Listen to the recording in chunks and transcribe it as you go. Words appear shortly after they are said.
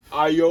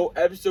Alright, yo,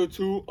 episode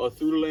 2 of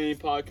Through the Lane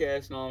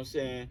podcast, know what I'm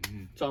saying?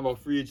 Talking about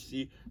free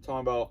agency,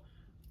 talking about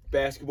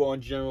basketball in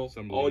general,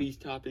 all these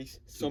topics,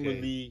 2K. Summer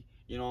League,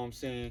 you know what I'm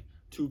saying?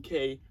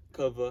 2K,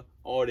 cover,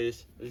 all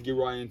this. Let's get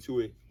right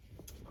into it.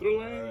 Through the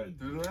lane.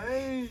 Through the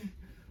lane.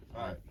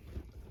 Alright.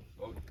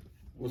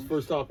 What's the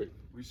first topic?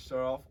 We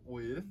start off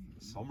with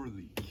Summer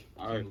League.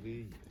 Alright.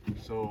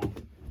 So,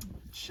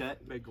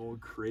 Chet been going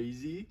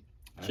crazy.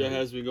 Chet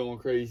has been going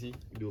crazy.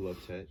 I do love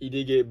Chet. He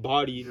did get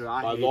bodied Dude,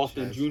 by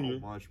Lofton Jr.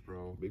 So much,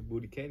 bro. Big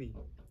booty Kenny.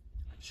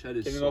 Chet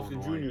is Kenny so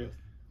Lofton annoying.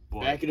 Jr.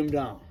 Backing him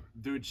down.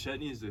 Dude, Chet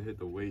needs to hit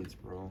the weights,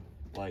 bro.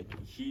 Like,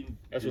 he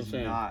That's what I'm is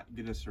saying. not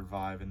going to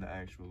survive in the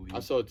actual league. I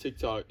saw a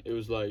TikTok. It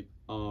was like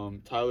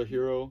Tyler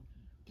Hero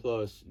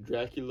plus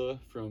Dracula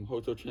from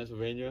Hotel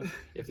Transylvania.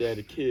 If they had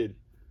a kid,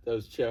 that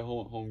was Chet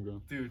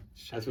homegrown. Dude,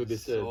 Chet That's what they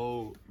said.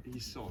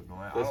 He's so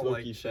annoying. That's I don't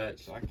low-key like Chet,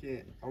 facts. so I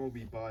can't. I'm going to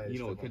be biased. You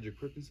know what Kendrick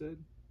Crippen said?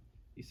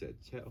 He said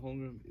Chet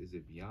Holmgren is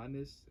if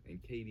Giannis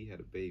and Katie had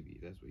a baby.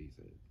 That's what he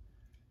said.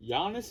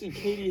 Giannis and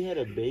Katie had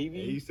a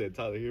baby? And he said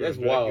Tyler Hero. That's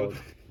wild.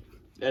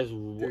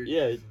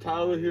 Yeah,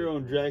 Tyler Hero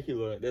and bro.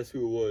 Dracula. That's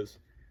who it was.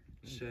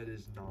 Chet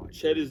is not.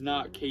 Chet good, is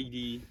not bro.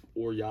 KD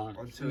or Giannis.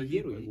 Until he he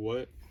had Like,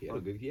 what? He had a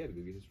good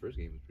game. His first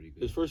game was pretty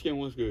good. His first game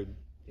was good,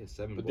 He had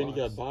 7 but blocks. then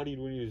he got bodied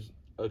when he was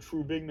a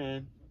true big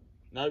man.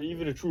 Not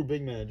even a true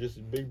big man, just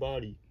a big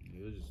body.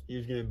 He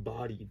was getting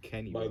bodied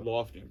Kenny, by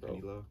bro. Lofton, bro.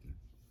 Kenny Lofton.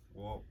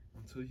 Well,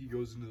 until he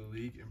goes into the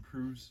league and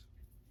proves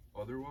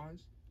otherwise,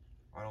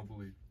 I don't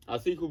believe. I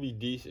think he'll be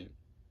decent.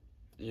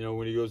 You know,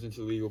 when he goes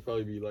into the league, he'll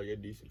probably be like a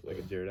decent player.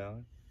 Like a Jared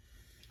Allen.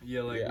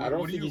 Yeah, like I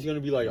don't think he's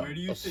gonna be like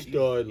a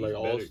stud, like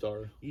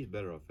all-star. He's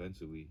better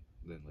offensively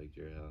than like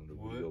Jared Allen or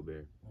Rudy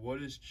Gobert.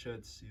 What is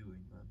Chet's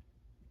ceiling then?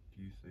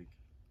 Do you think?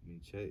 I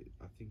mean, Chet.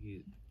 I think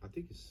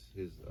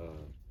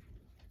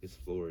his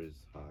floor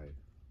is high.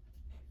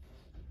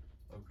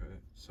 Okay,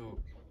 so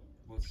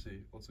let's see.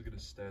 Let's look at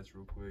his stats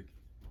real quick.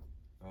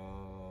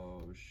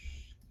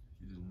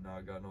 He does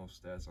not got no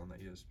stats on the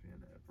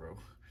ESPN app, bro.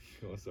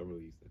 What's Summer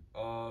League then?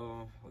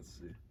 Let's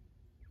see.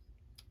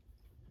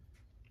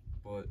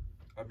 But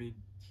I mean,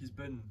 he's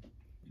been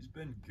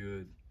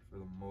good for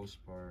the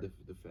most part.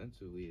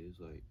 Defensively is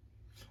like.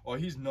 Oh,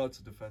 he's nuts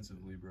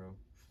defensively, bro.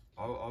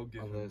 I'll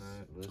give him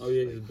that. Oh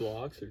yeah, his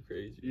blocks are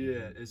crazy.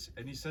 Yeah,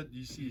 he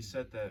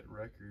set that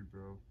record,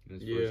 bro. In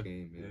his first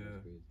game, yeah. Yeah.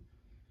 It's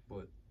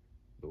crazy.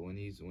 But when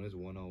it's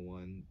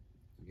 1-on-1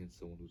 against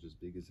someone who's as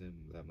big as him,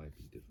 that might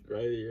be different.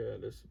 Right, yeah,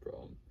 that's the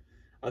problem.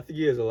 I think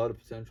he has a lot of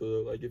potential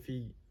though. Like if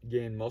he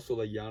gained muscle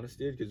like Giannis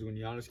did, because when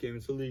Giannis came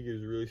into the league, he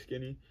was really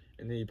skinny,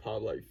 and then he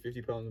popped like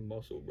 50 pounds of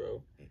muscle,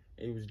 bro, and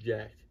he was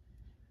jacked.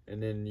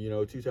 And then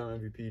 2-time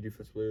MVP,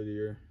 Defensive Player of the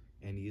Year.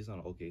 And he's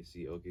on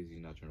OKC.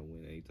 OKC's not trying to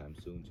win anytime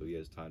soon, so he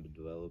has time to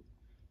develop,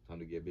 time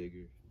to get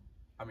bigger.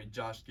 I mean,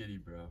 Josh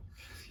Giddey, bro.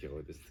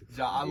 Yo,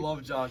 I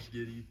love Josh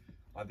Giddey.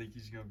 I think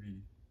he's gonna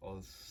be a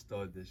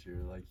stud this year.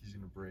 Like he's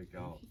gonna break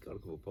out. He got a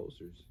couple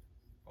posters.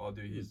 Oh,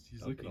 dude, he's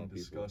looking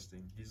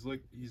disgusting. He's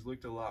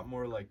looked a lot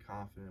more like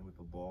confident with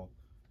the ball,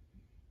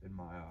 in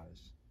my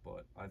eyes.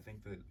 But I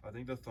think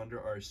the Thunder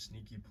are a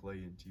sneaky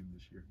play-in team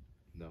this year.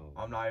 No,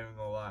 I'm not even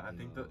gonna lie. I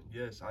think No.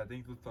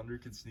 the Thunder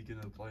could sneak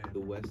into the play-in. the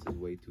West is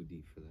way too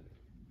deep for that.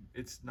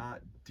 It's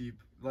not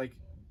deep. Like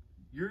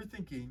you're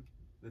thinking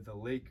that the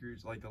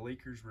Lakers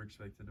were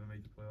expected to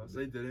make the playoffs.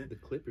 They didn't. The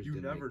Clippers. You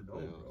didn't never make the know,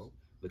 playoffs. bro.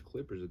 The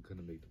Clippers are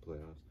gonna make the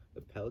playoffs.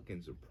 The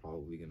Pelicans are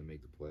probably gonna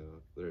make the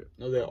playoffs.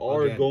 No, they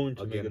are going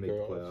to make the make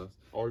playoffs.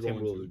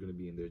 Timberwolves are gonna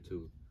be in there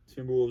too.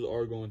 Timberwolves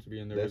are going to be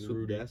in there with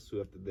Rudy. That's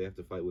who they have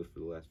to fight with for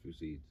the last few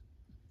seeds.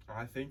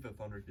 I think the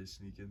Thunder could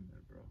sneak in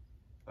there, bro.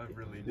 I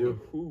really With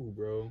do. who,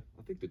 bro?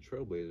 I think the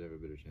Trailblazers have a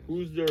better chance.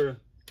 Who's their?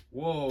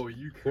 Whoa,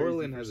 you crazy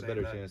Portland for has a saying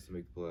better that. chance to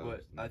make the playoffs.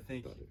 But than I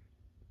think- Thunder.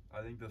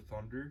 I think the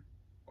Thunder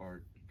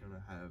are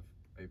gonna have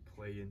a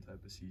play-in type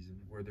of season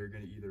where they're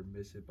gonna either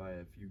miss it by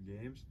a few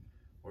games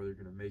or they're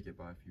gonna make it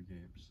by a few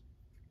games.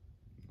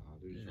 Nah,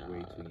 they're just way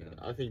too young.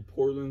 I think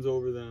Portland's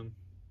over them.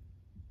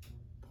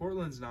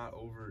 Portland's not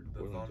over the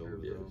Portland's Thunder,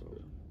 over, Yeah, bro. it's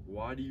over.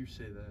 Why do you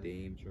say that?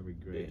 Dame, Jeremy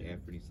Grant, Dame.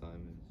 Anthony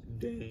Simons.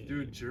 Dang.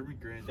 Dude, Jeremy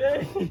Grant.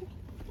 Dang.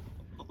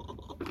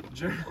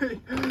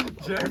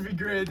 Jeremy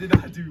Grant did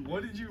not do.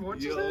 What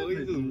just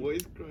happened?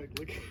 voice cracked.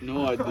 Look.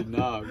 No, I did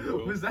not, bro.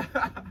 What was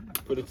that?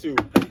 Put a 2.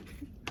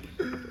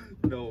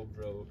 No,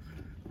 bro.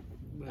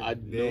 I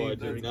Dame, did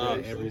Jeremy not.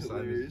 Grant, Anthony That's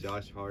Simons, hilarious.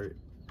 Josh Hart,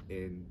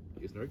 and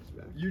is Nurkic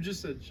back? You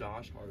just said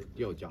Josh Hart.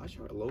 Yo, Josh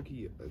Hart,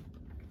 Loki,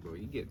 bro,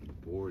 he getting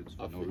boards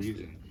for I no fixed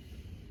reason.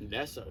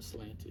 That's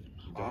slanted.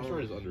 Josh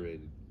Hart is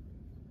underrated.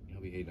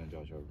 I'll be hating on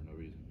Josh Hart for no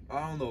reason.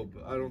 I don't know,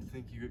 but I don't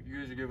think you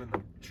guys are giving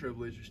the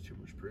Trailblazers too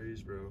much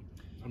praise, bro.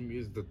 I mean,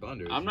 it's the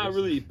Thunder. I'm not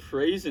really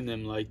praising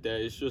them like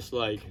that. It's just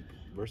like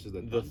versus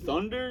the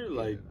Thunder,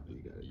 like Yeah,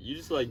 you got it. you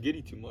just like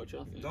Giddy too much.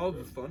 I think. No,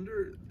 bro. the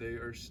Thunder, they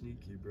are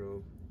sneaky,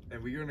 bro.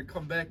 And we're gonna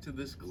come back to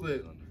this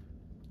clip.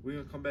 We're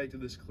gonna come back to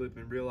this clip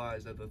and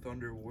realize that the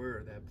Thunder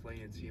were that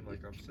playing team,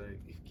 like I'm saying.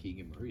 If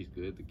Keegan Murray's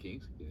good, the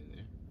Kings could get in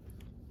there.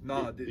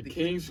 Nah, the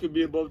Kings could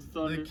be above the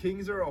Thunder. The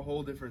Kings are a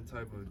whole different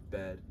type of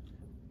bad.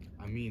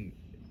 I mean,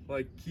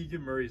 Like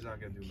Keegan Murray's not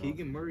gonna do nothing.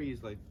 Keegan Murray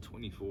is like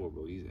 24,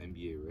 bro. He's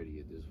NBA ready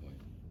at this point.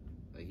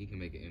 Like he can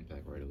make an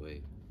impact right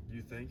away.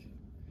 You think?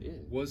 Yeah.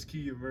 Was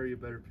Keegan Murray a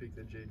better pick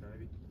than Jaden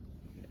Ivey?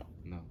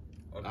 No.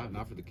 Okay.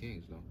 Not for the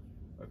Kings, though.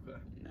 Okay.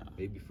 No.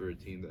 Maybe for a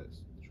team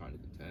that's trying to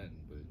contend,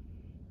 but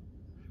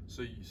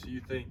So you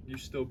think you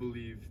still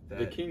believe that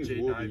The Kings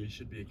Jaden will Ivey be.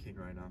 should be a King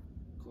right now?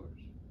 of course.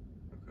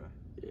 Okay.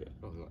 Yeah.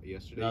 Bro,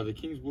 yesterday, Now the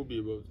Kings will be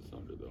above the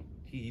Thunder though.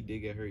 he did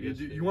get hurt You,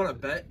 yesterday. you want to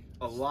bet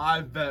a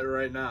live bet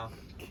right now?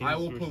 Kings I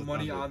will versus put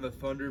money Thunder. on the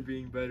Thunder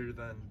being better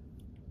than.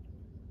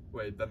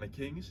 Wait, than the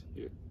Kings?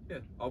 Yeah. Yeah,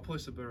 I'll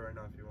place a bet right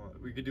now if you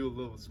want. We could do a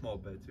little small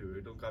bet too.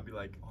 It don't gotta be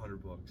like $100.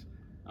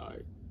 All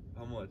right.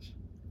 How much?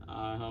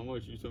 How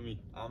much? You tell me.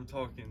 I'm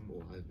talking.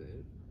 Oh, I bet.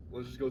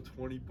 Let's just go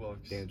 $20.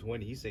 Damn,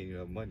 20. He's saying you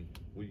have money.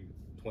 What you?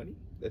 20?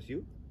 That's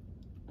you?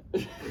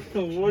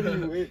 What do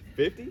you win?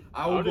 50?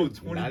 I will I'll go do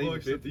 20 not even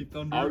bucks if the 50.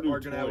 Thunder I'll do are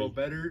gonna have a 20.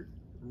 better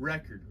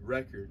record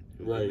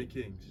than the Right.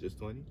 Kings. Just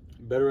 20?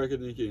 Better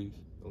record than the Kings.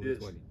 Only Yes,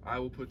 20. I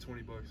will put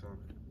 $20 on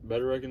it.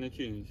 Better record than the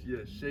Kings. Yeah,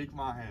 shake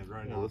my hand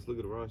right Come on, now, let's look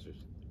at the rosters.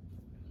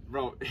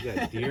 bro. You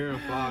got De'Aaron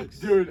Fox.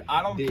 Dude,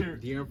 I don't care.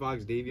 De'Aaron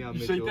Fox, Davion You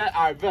Mitchell, shake that?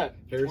 I bet.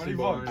 Harrison 20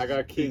 Barnes, bucks. I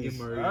got Keegan Kings.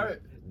 Murray, All right.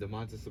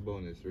 DeMontis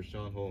Sabonis,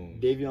 Rashawn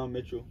Holmes, Davion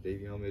Mitchell.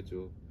 Davion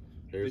Mitchell,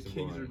 The Harrison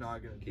Kings Barnes, are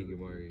not gonna do Keegan it.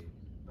 Murray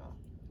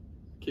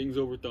Kings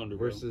over Thunder,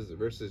 bro.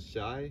 versus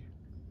Shy,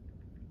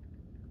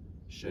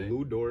 Shea.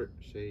 Lou Dort,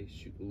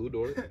 Lou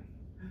Dort,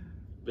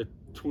 The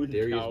Twin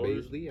Darius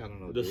Towers. Baisley, I don't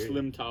know, The Darius-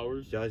 Slim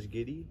Towers. Josh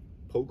Giddey,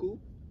 Poku.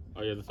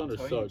 Oh yeah, the Thunder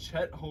I'm telling you, suck.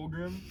 Chet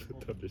Holmgren.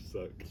 The Thunder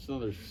suck. The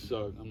Thunder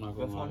suck. I'm not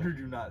The gonna lie. Thunder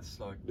do not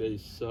suck. They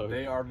suck.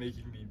 They are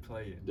making me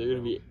play it. They're gonna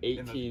bro. be 18.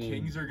 And the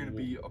Kings are gonna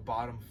be a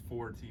bottom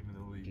 4 team in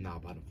the league. Nah,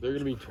 bottom. They're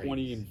gonna be Crazy.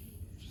 20 and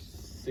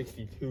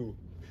 62.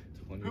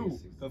 20 Who? and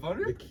 60. The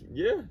Thunder?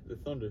 Yeah, the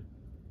Thunder.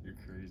 You're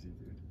crazy,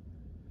 dude.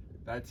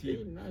 That They're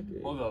team. not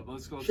good. Hold up,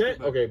 let's go. Chet,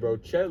 back. okay, bro.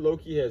 Chet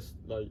Loki has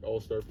like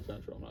all-star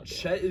potential. I'm not.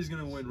 Chet is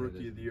gonna win Chet Rookie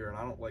is- of the Year, and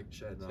I don't like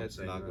Chet. And I'm Chet's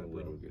saying not that, gonna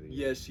win bro. Rookie of the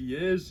Year. Yes, he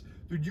is,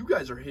 dude. You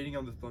guys are hating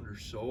on the Thunder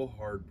so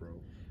hard,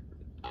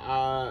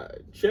 bro.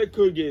 Chet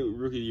could get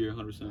Rookie of the Year I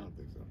 100%. don't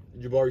think so.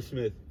 Jabari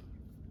Smith.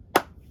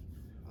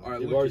 All right,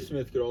 look Jabari at-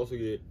 Smith could also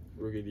get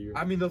Rookie of the Year.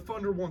 I mean, the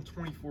Thunder won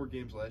 24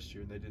 games last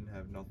year, and they didn't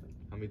have nothing.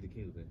 How many did the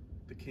Kings win?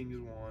 The Kings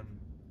won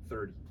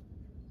 30.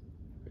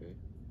 Okay.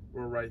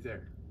 We're right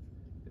there.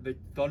 The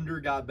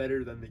Thunder got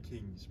better than the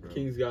Kings, bro.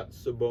 Kings got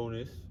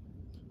Sabonis.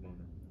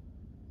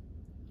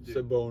 Dude.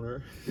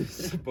 Saboner.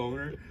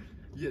 Saboner?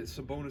 Yeah,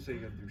 Sabonis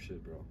ain't gonna do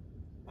shit, bro.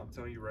 I'm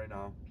telling you right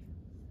now,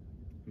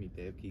 I mean,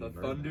 they have the Keegan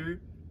Murray Thunder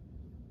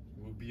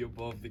will be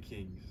above the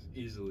Kings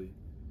easily.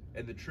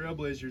 And the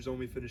Trailblazers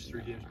only finished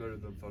 3 games better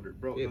than Thunder.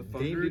 Bro, now. Yeah, the Dame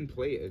Thunder didn't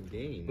play a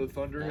game the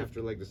Thunder have,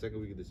 after like the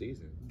second week of the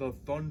season. the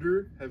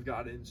Thunder have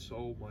gotten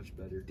so much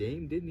better.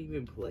 Dame didn't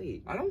even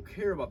play. I don't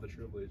care about the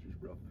Trailblazers,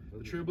 bro. The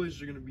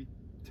Trailblazers are gonna be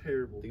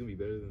terrible. They can be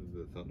better than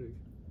the Thunder.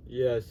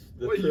 Yes.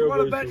 The Wait, you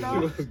wanna Trailblazers bet now?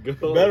 will- Let's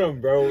go. Bet them,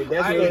 bro.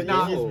 That's I the ain't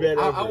not- easiest bet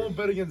I ever. won't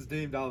bet against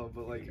Dame Dollar,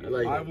 but like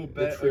Like, I will the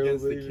bet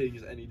against the Trailblazers?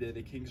 Kings any day.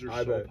 The Kings are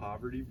I so bet.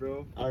 poverty,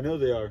 bro. I know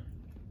they are.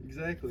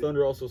 Exactly.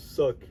 Thunder also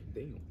suck.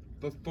 Damn.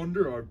 The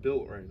Thunder are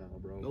built right now,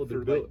 bro. No, they're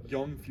For built. like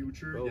young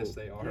future. Bro, Yes,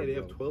 they are. Yeah, they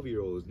bro. have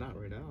 12-year-olds. Not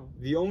right now.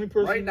 The only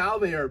person. Right now,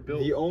 they are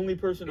built. The only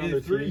person on In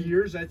the 3 team.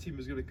 years, that team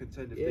is gonna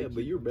contend. If they Yeah, but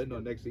keep you're them betting on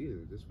together. next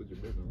season. This is what you're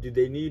betting on. Dude,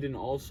 they need an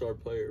all-star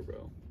player,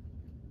 bro.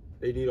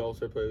 They need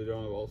all-star player. They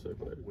don't have all-star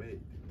player. Wait,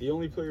 The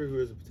only player who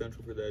has the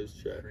potential for that is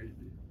Chet. crazy.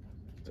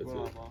 That's What's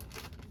going it. on, Mom?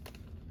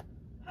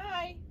 Hi.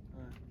 Hi.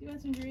 You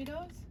want some Doritos?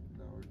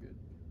 No, we're good.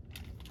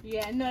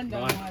 Yeah, none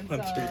No, ones. I'm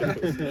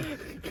Doritos.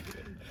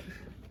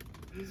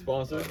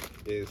 Sponsor?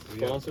 Yes, we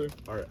have Sponsor?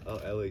 our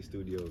LA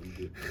studio. We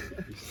did.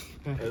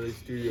 LA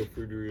Studio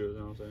Food Doritos, you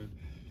know what I'm saying?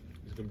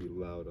 It's gonna be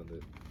loud on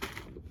the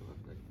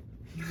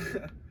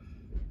podcast.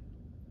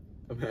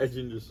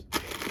 Imagine just.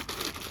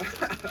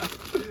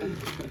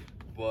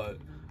 But,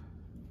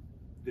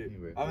 dude,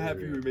 Anyway, I'm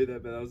happy yeah. we made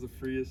that bet. That was the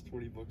freest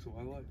 $20 of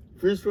my life.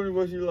 First 20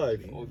 bucks of your life.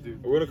 Oh,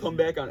 dude. We're gonna come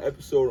back on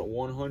episode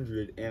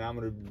 100 and I'm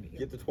gonna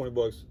get the 20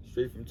 bucks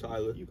straight from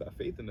Tyler. You got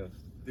faith in us.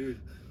 Dude,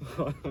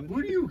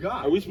 who do you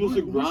got? Are we supposed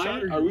to Whose side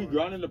grind? you Are we on?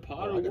 grinding the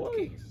pot Oh, or I got what? the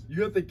Kings. You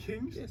got the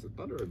Kings? Yes, the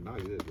Thunder are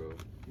not good, bro.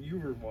 You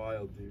were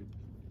wild, dude.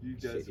 You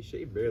guys.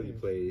 Shea barely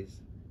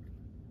plays.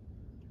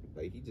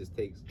 Like, he just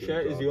takes. Chet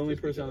games is the off only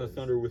just person on the because.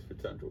 Thunder with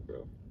potential,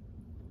 bro.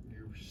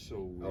 You're so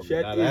weird. Okay,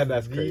 Chet nah, is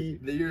that's the crazy.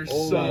 You're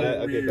Oh, so Nah, that,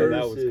 okay, weird. no,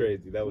 that was person.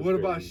 crazy. That was What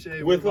crazy. about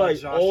Shea? With What about like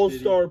Josh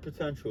all-star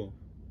potential.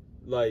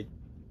 Like,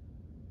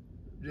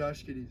 Giddey?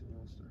 Josh Giddey's an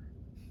all-star.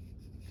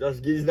 Josh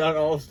Giddey's not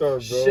an all-star, bro.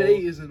 Shea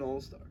is an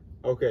all-star.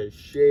 Okay,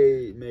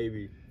 Shea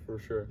maybe, for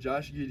sure.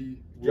 Josh Giddey.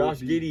 will Josh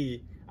be-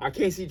 Giddey, I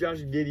can't see Josh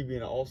Giddey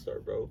being an all-star,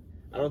 bro.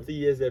 I don't think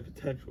he has that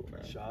potential,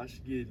 man. Josh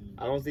Giddey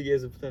I don't think he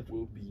has the potential.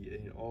 will be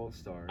an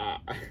all-star.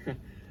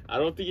 I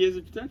don't think he has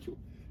the potential.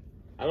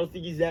 I don't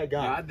think he's that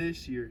guy. Not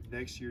this year.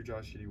 Next year,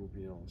 Josh Giddey will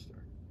be an all-star.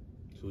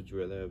 So would you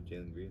rather have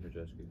Jalen Green or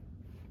Josh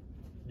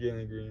Giddey?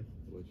 Jalen Green.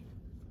 Would you?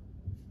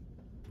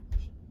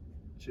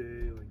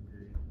 Jalen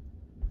Green.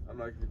 I'm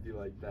not gonna be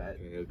like that.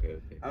 Okay.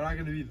 I'm not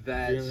gonna be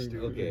that Jalen-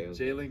 stupid. okay.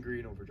 Jalen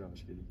Green over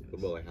Josh Giddey. Yes. What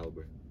about like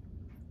Halliburton?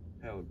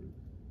 Halliburton.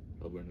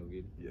 Halliburton, no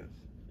Giddey?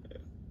 Yes.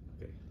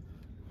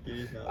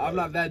 He's not I'm like-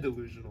 not that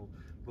delusional,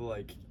 but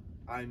like,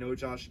 I know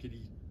Josh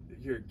Giddey.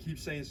 Here, keep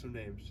saying some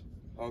names.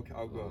 Okay,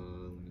 I'll go. Let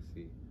me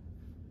see.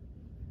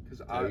 Cause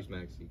Tyrese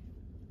Maxey.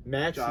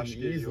 Maxey Josh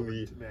Giddey over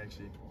easily. to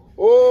Maxey.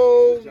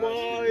 Oh Josh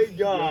my Giddey.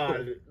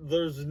 God!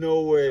 There's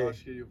no way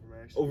Josh Giddey over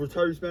Maxey. over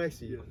Tyrese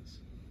Maxey.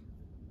 Yes.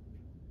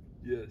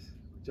 Yes.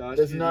 Josh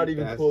That's Giddey. not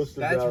even That's- close to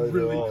That's valid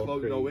really at all.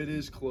 close. No, it Crazy.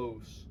 is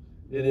close.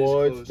 It is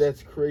What? close.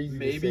 That's crazy.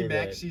 Maybe to say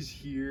Maxey's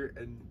here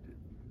and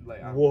like.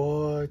 I That. don't-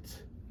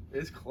 What?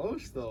 It's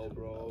close though,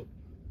 bro.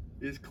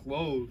 It's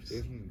close.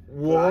 Isn't But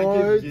What?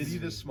 I give Giddey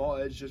the small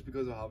edge just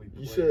because of how he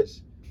You plays.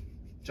 said-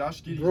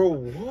 Josh Giddey. Bro,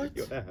 what?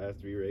 Yo, that has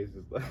to be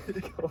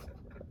racist.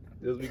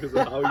 Just because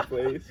of how he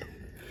plays.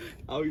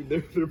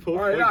 They're both All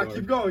right, point nah, guards.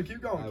 keep going,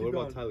 keep going, Alright, keep what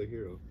going. about Tyler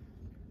Hero?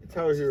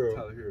 Tyler Hero.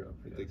 Tyler Hero. You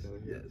Yes. think Tyler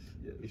Hero? Yes.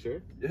 You Yes.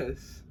 sure?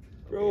 Yes.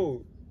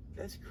 Bro,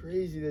 that's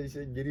crazy that he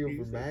said Giddey He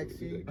over said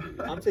Maxey. Giddey.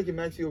 I'm taking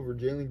Maxey over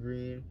Jalen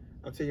Green.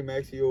 I'm taking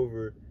Maxey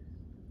over.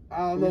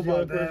 I don't know Who's the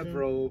about other that, person?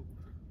 bro.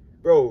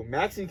 Bro,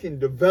 Maxey can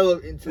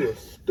develop into a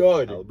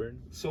stud.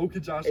 Halliburton? So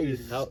could Josh Hey, Giddey.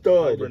 Stud.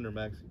 Halliburton or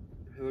Maxey?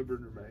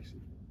 Halliburton or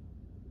Maxey.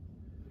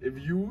 If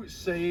you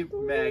say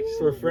Maxey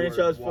For a you are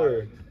franchise player.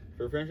 wild.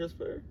 For a franchise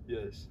player?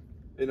 Yes.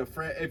 If you're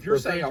For a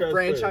saying a franchise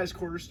franchise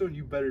cornerstone,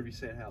 you better be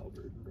saying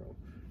Halliburton, bro.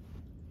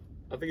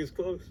 I think it's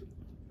close.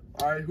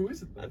 All right, who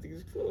is it? I Then? think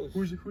it's close.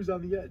 Who's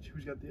on the edge?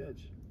 Who's got the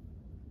edge?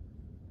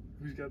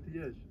 Who's got the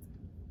edge?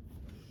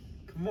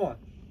 Come on,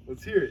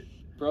 let's hear it.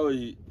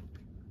 Probably.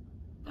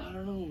 I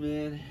don't know,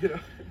 man. Yeah.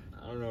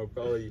 I don't know.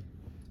 Probably.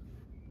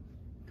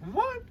 Come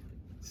on,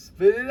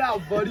 spit it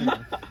out, buddy.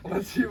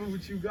 Let's hear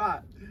what you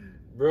got.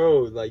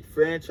 Bro, like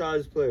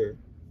franchise player.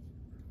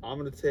 I'm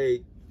gonna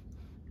take.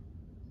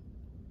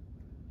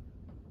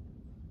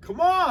 Come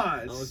on,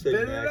 I'm gonna spit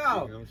take it Maxey.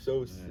 out.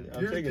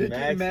 I'm You're taking picking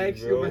Maxey,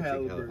 Maxey bro. over I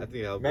Halliburton.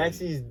 think Halliburton.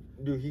 Maxey's,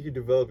 dude, he could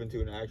develop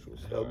into an actual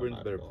star. Halliburton's a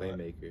I'm better not gonna lie.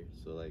 playmaker.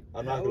 So like,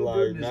 I'm not gonna lie.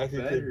 Halliburton is Maxey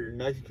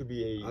better. could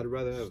be a I'd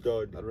rather have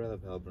stud.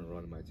 Halliburton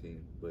running my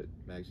team, but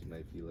Maxey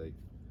might be like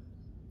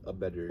a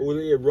better. Well,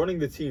 yeah, running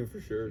the team for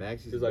sure.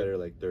 Maxey's Just, like, better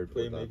like third,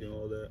 fourth playmaking, option.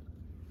 all that.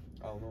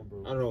 I don't know,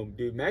 bro. I don't know,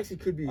 dude. Maxey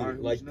could be All right,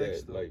 who's like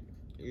next, that. though? Like,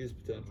 he has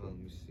potential. Let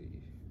me see.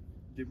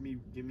 Give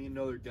me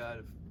another guy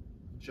if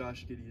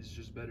Josh Giddey is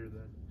just better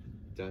than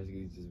Josh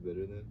Giddey's just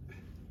better than.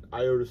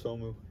 Iota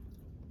Somu.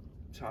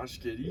 Josh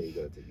Yeah, you Giddey.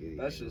 gotta take Giddey.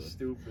 That's just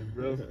stupid,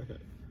 bro.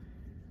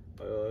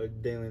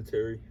 Dalen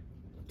Terry.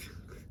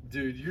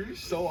 Dude, you're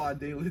so on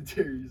Dalen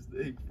Terry's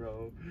thing,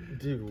 bro.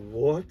 Dude,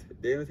 what?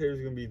 Dalen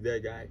Terry's gonna be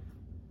that guy.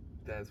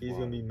 That's He's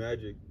wild. gonna be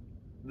Magic.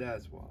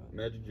 That's wild.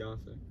 Magic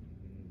Johnson.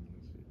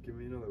 Give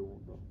me another one,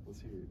 bro.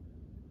 Let's hear it.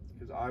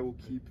 Because I will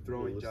keep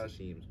throwing What's the Josh.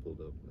 teams pulled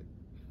up. Like,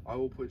 I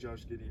will put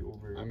Josh Giddey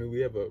over. I mean, we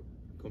have a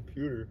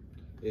computer.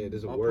 yeah, it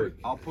doesn't I'll work.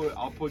 I'll put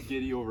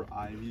Giddey over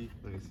Ivy.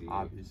 Let me see.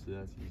 Obviously,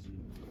 that's easy.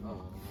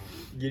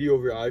 Giddy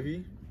over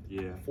Ivy.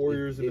 Yeah. 4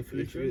 years in the If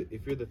future.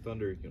 if you're the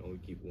Thunder, you can only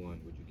keep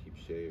one. Would you keep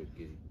Shea or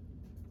Giddey?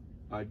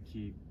 I'd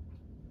keep.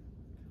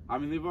 I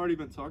mean, they've already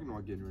been talking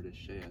about getting rid of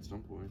Shea at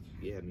some point.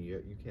 Yeah, I mean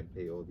you can't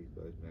pay all these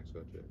guys max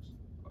contracts,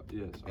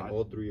 Yes, and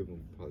all three of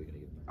them probably gonna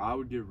get max. I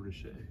would get rid of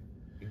Shea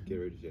You can get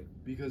rid of Shea.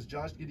 because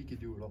Josh Giddey could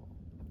do it all.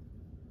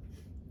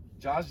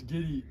 Josh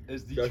Giddey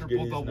is the Josh triple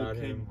Giddey's double not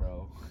king, him.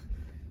 bro.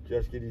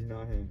 Josh Giddy's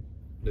not him.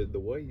 The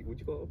what? What'd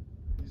you call him?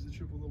 He's the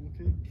triple double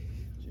king.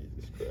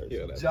 Jesus Christ.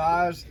 Yeah, that's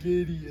Josh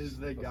Giddey is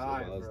the that's a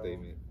guy, wild bro.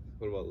 statement.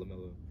 What about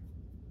Lamelo?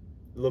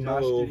 LaMelo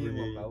Josh over Giddey and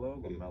Giddy.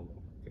 LaMelo. Yeah. LaMelo.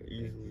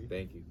 Easily.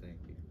 Thank you.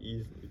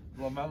 Easily.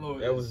 LaMelo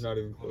That is. was not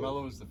even close.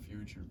 LaMelo is the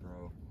future,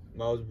 bro.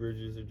 Miles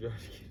Bridges or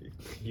Josh Giddy.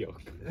 Yo,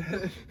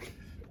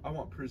 I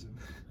want prison.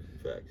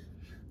 Facts.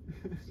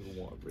 this is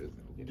one prison.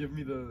 Okay. Give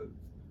me the.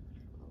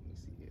 Let me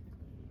see it.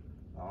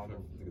 I don't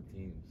know. Look at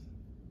teams.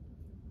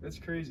 It's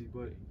crazy,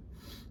 but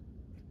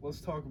let's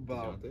talk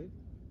about. DeJounte?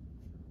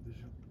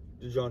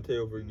 DeJounte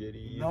over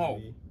Giddy. No.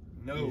 Easily.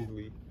 No,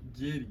 Easily.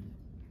 Giddy.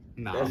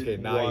 Nah, That's okay,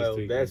 now he's wild.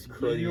 tweaking. That's Giddy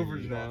crazy. over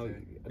Now, DeJounte.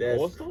 an That's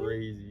all-star?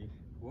 crazy.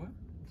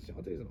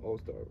 DeJounte's an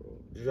all-star, bro.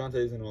 DeJounte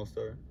is an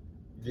all-star.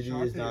 Giddy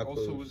is DeJounte not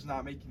also close. was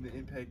not making the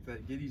impact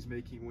that Giddy's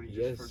making when he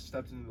Yes. just first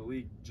stepped into the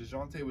league.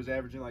 DeJounte was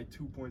averaging like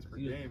 2 points per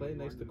He was game. playing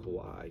when next he to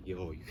was- Kawhi.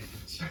 Yo, you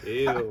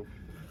chill.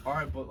 All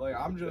right, but like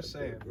I'm just That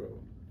saying, dude, bro.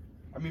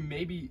 I mean,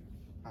 maybe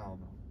I don't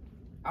know.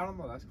 I don't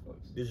know. That's close.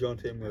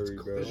 DeJounte Murray,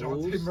 bro.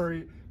 DeJounte Close?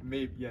 Murray,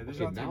 maybe. Yeah, Okay,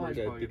 DeJounte now I Murray's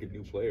gotta probably think of gonna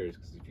new be- players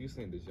because if you're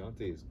saying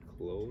DeJounte is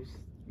close,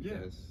 Yeah.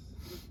 that's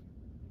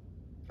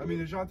I mean,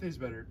 DeJounte's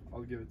better.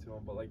 I'll give it to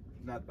him, but like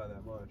not by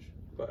that much.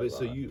 By a But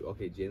so lot. you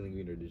okay? Jalen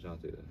Green or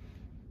DeJounte then?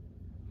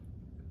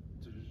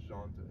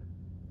 DeJounte,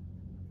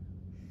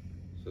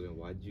 So then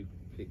why did you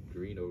pick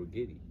Green over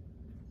Giddy?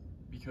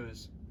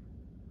 because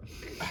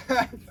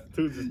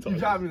Dude's just you talking.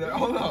 got me there.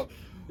 Hold up.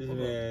 This Hold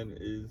up. man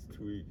is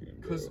tweaking,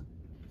 bro. Because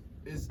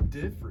it's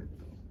different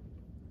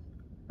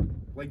though.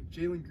 Like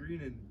Jalen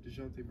Green and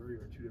DeJounte Murray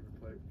are two different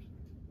players.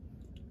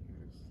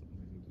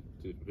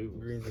 Dude,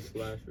 Green's a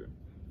slasher.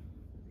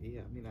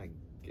 Yeah, I mean, I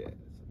guess.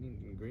 I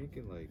mean, Green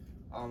can like.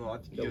 I don't know. I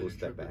think you Double guys are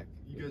step tripping. back.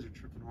 You guys are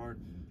tripping hard.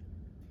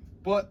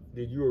 But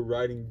Dude, you were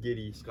riding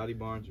giddy. Scotty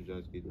Barnes or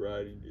Josh Giddey?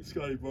 Riding giddy.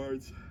 Scotty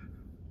Barnes.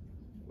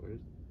 Word?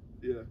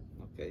 Yeah.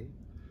 Okay.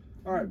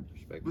 All right.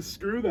 Respect. But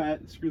screw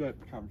that. Screw that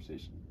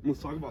conversation. Let's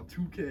talk about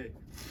 2K.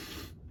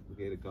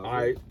 Okay, the cover. All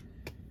right.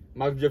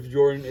 Michael Jeff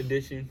Jordan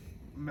edition.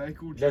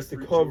 Michael That's the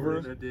Jeffrey cover,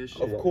 Jordan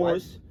edition. Of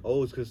course.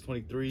 Oh, it's because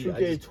 23.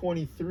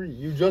 2K23.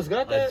 You just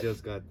got that? I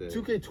just got that.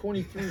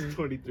 2K23.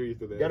 23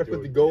 for that. You gotta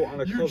put the goal on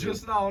the You cover.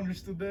 just now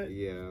understood that?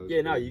 Yeah.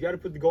 Yeah, no, you gotta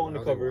put the goal on the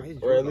I was like, cover, why is or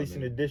Jordan at on least an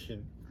there?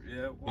 edition.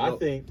 Yeah. I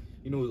think.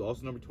 You know who's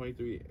also number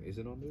 23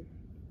 isn't on there?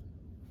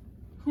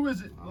 Who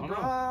is it? I don't know.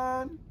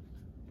 LeBron.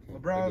 I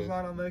LeBron's guess.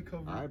 not on that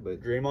cover. All right,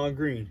 but Draymond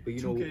Green. you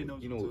 2K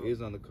knows know what's who up.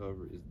 is on the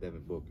cover is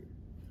Devin Booker.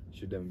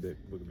 Should Devin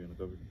Booker be on the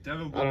cover? Devin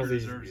I don't Booker think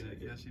deserves he's- it.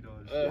 Yes, he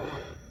does.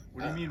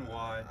 What do you mean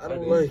why? I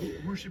don't I like.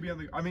 Who should be on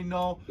the? I mean,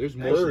 no. There's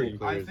Curry.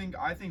 multiple I players.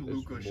 think There's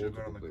Luka should have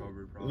been on the multiple cover.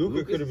 players. Probably.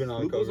 Luka could have been on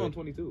the Luka's cover. on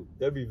 22.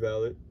 That'd be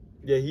valid.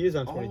 Yeah, he is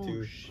on 22.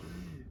 Oh shit.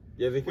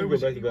 Yeah, they Wait, could go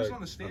was back he to was back.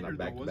 on the standard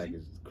though? Back to Was back he?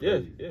 is Yeah,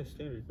 crazy. yeah,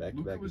 standard. Back to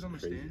Luka back was is on the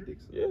crazy. standard?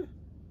 Dixon. Yeah.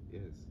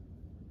 Yes.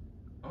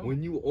 Oh.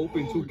 When you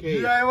open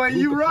 2K, Yeah, wait,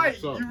 Luka you're right.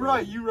 pops up, You're bro.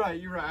 right. You're right.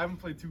 You're right. I haven't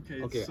played 2K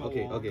in Okay, so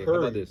okay, long. okay. How Curry.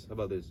 about this? How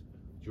about this?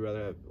 Would you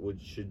rather have?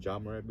 Should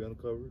John Morant be on the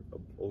cover?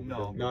 Over No.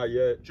 Devin Booker? Not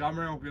yet. John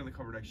Morant will be on the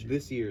cover next year.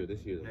 This year. Though.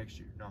 Next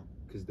year, no.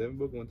 Because Devin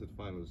Booker went to the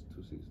finals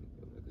 2 seasons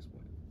ago at this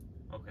point.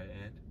 Okay,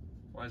 and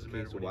why does it Okay,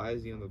 matter? so why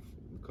is he on the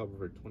cover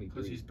for 23?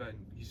 Because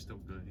he's still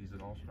good. He's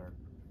an all-star.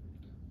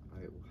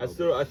 I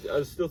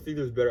still think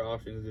there's better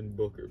options than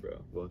Booker,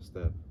 bro. Well,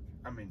 Steph.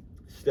 I mean,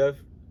 Steph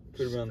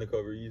could have been on the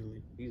cover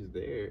easily. He's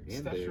there and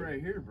Steph's there. right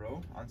here,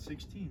 bro, on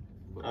 16.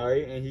 But- All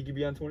right, and he could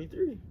be on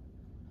 23.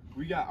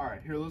 We got all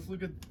right. Here, let's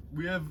look at.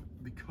 We have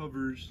the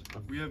covers.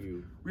 A We have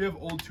few.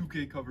 old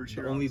 2K covers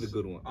here. Only on the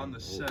good one on the Oh,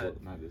 set. well,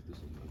 not this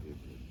one. Not this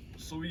one.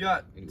 So we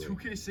got Anyway.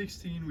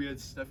 2K16. We had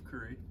Steph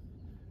Curry.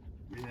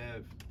 We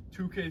have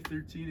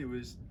 2K13. It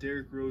was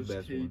Derrick Rose,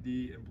 Best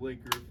KD, and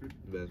Blake Griffin.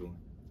 The best one.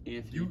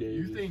 Anthony You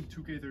Davis. think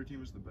 2K13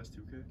 was the best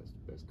 2K? That's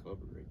the best cover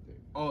right there.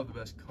 Oh, the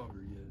best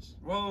cover, yes.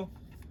 Well,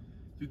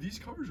 dude, these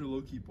covers are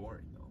low key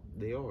boring though.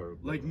 They are.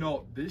 Like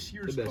no, this the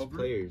year's best cover.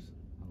 players.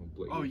 I don't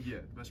play. Oh yeah,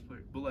 best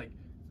player. But like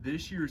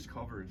this year's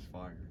cover is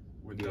fire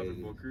with Yeah, it Devin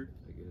is. Booker.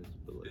 I guess,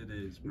 but like, It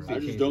is, bro. They I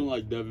just changed don't it.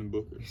 like Devin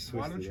Booker. they Why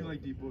switched don't it you up.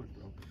 like D Book,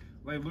 bro?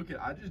 Like, look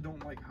at. I just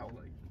don't like how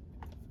like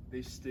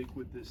they stick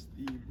with this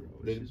theme, bro.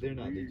 It's just They're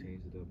not. They weird.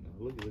 changed it up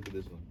now. Look at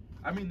this one.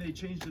 I mean, they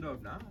changed it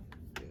up now.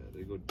 Yeah,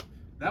 they go.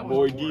 That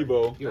Boy was boring.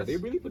 Debo. Yeah, they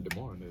That's- really put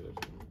Demar on there.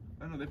 That's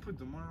I know they put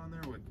Demar on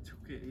there with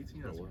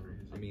 2K18. That's Oh, wow. crazy.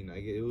 I mean,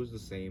 it was the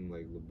same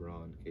like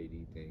LeBron,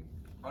 KD thing.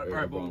 all Or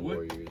right, but LeBron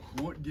Warriors.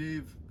 what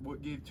gave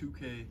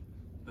 2K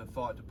the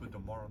thought to put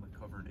Demar on the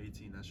cover in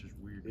 18? That's just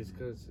weird. It's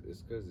to me.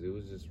 because it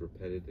was just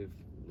repetitive.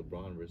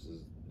 LeBron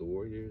versus the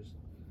Warriors.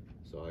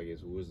 So I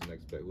guess who was the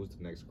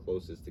next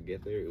closest to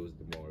get there? It was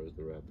Demar. It was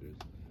the Raptors.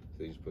 So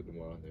they just put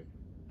Demar on there.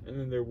 And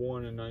then they're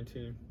 1 and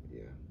 19.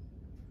 Yeah.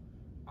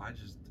 I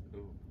just.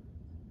 Ooh,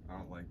 I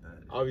don't like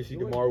that. Obviously,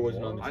 You like DeMar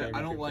wasn't on the I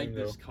championship don't like team,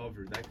 this though.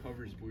 cover. That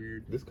cover's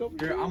weird. This cover.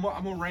 Here, I'm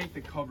gonna rank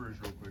the covers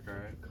real quick,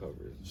 alright?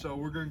 covers. So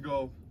we're gonna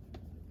go.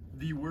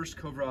 The worst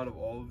cover out of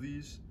all of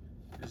these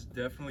is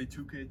definitely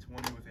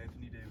 2K20 with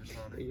Anthony Davis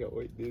on Hey, it. yo,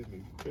 wait,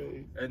 Disney.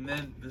 Okay. And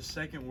then the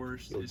second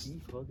worst Yo, is. he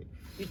fucking.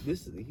 He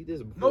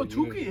does. No,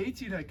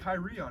 2K18 had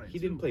Kyrie on it. He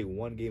too. didn't play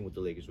one game with the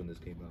Lakers when this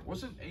came out.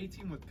 Wasn't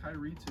 18 with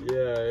Kyrie too?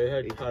 Yeah, it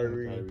had 18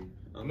 Kyrie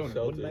on No, the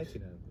no, what did Celtics.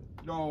 19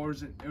 have? No,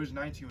 it was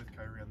 19 with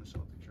Kyrie on the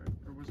Celtics, right?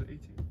 Or was it 18?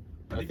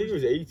 I think it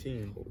was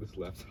 18. Oh, this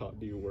laptop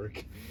do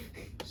work.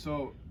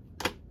 So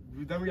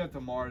then we got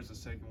DeMar as the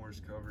second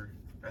worst cover,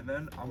 and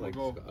then I'm gonna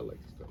go. I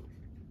like this cover.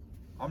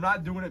 I'm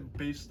not doing it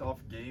based off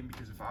game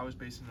because if I was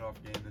basing it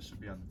off game, this would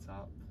be on the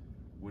top,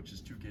 which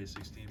is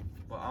 2K16.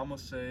 But I'm gonna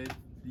say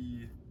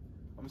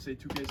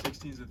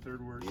 2K16 is the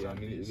third worst. Yeah, I on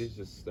mean, it these. is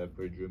just Steph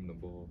Curry dribbling the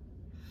ball.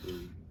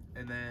 Really,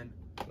 And then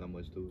not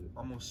much to it.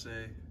 I'm gonna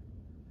say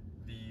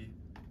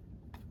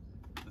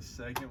the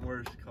second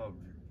worst cover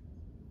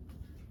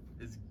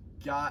is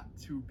got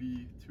to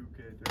be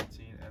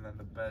 2K13, and then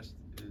the best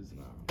is.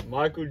 Nah.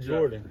 Michael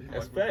Jordan. Yeah,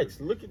 That's Michael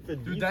facts. Look at the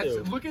Dude,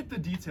 detail. look at the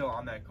detail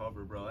on that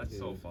cover, bro. That's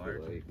so Yeah, but,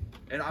 fire. like,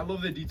 And I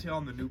love the detail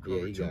on the new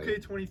cover. he got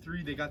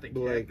 2K23, they got the But,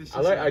 like, cactus.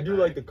 I do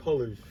like the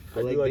colors. I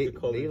but do like, like the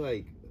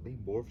colors. they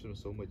morphed him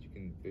so much you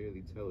can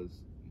barely tell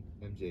it's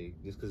MJ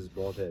just because it's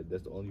bald head.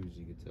 That's the only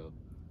reason you can tell.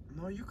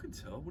 No, you can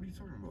tell. What are you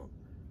talking about?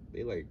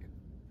 They like.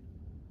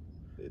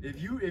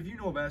 If you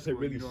know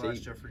basketball, really you know that's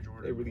shape- Jeffrey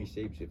Jordan. They really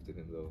bro. shapeshifted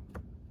him though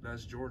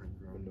That's Jordan,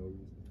 for bro. no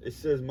reason. It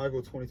says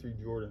Michael 23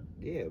 Jordan.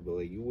 Yeah, but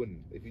like you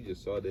wouldn't if you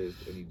just saw this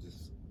and you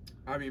just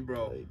I mean,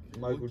 bro, like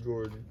Michael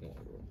Jordan. come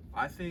on, bro.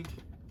 I think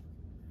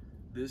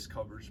this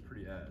cover's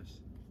pretty ass.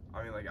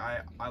 I mean, like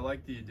I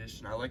like the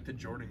addition. I like the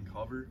Jordan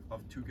cover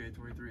of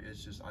 2K23.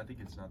 It's just I think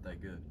it's not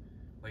that good.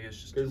 Like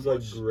it's just Cause too it's like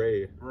much.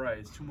 gray, Right,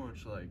 it's too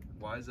much. Like,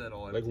 why is that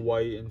all like empty?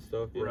 white and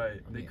stuff. Yeah. Right,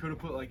 I they mean, could have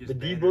put like his the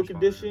banners D-Book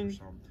behind him or edition,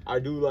 something. I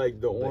do like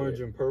the The- orange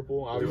and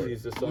purple. Obviously, Dude,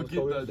 it's the sun's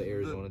Look colors. at The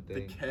Arizona the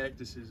thing.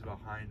 cactuses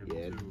behind him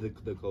Yeah, too.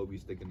 the Kobe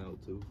sticking out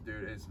too.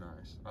 Dude, it's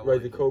nice. I Right,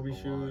 like the it Kobe a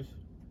lot. shoes.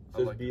 I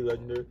Says like be it a lot.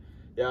 legendary.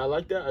 Yeah, I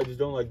like that. I just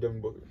don't like Devin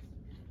Booker.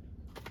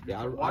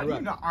 Yeah, Why do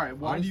you not? All right,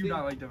 why do you honestly-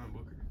 not like Devin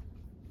Booker?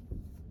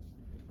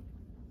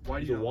 Why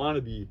do He's a you not?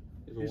 wannabe.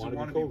 He's a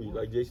wannabe Kobe. what?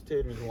 Like Jason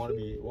Tatum is a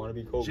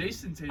wannabe Kobe.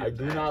 Jason Tatum. I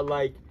do not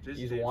like Jason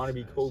these Tatum's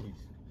wannabe ass.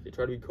 Kobe's. They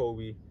try to be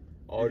Kobe.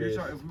 All If, this.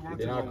 if we want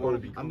to They're talk not about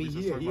Kobe. wannabe I mean, Kobe's,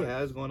 he, let's he talk about-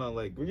 has gone on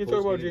like We can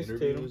talk about post-game Jason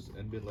Tatum. interviews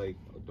and been like,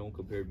 don't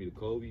compare me to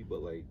Kobe,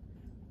 but like,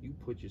 you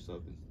put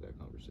yourself into that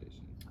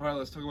conversation. All right,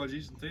 let's talk about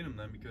Jason Tatum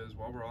then, because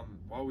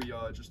while we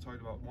just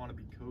talked about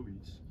wannabe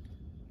Kobe's,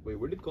 Wait,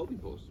 where did Kobe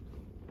post?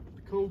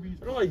 the Kobe's.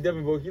 I don't like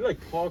Devin Booker. He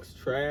like talks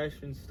trash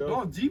and stuff.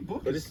 No, D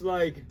Book But is it's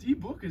like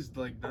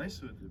like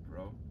nice with it,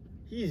 bro.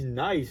 he's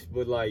nice,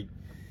 but like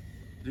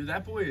Dude,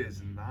 that boy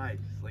is nice.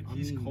 Like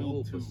he's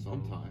cold too. but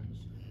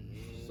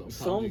bro.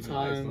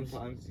 sometimes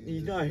sometimes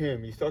he's not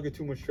him. He's talking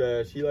too much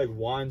trash. He like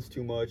whines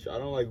too much. I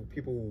don't like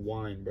people who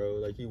whine, bro.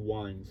 Like he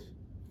whines.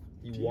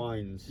 He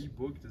whines. D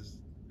Book does.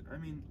 I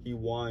mean, He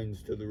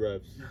whines to the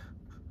refs.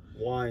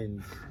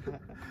 Whines.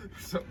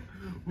 so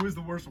who is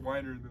the worst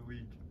whiner in the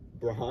league?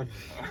 Bron.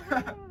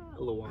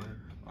 Hello, wine.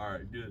 All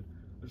right, good.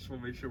 I just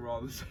want to make sure we're all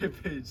on the same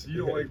page.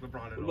 You don't like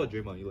LeBron at all. What about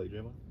Draymond? You like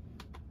Draymond?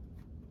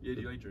 Yeah,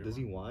 do you like Draymond? Does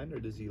he whine or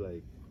does he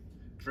like?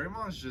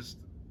 Draymond's just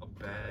a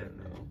bad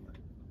know. man. Like,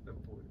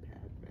 that boy.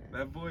 Bad.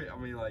 That boy. I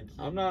mean, like.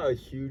 I'm not a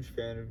huge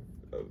fan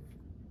of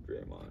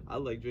Draymond. I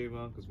like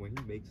Draymond because when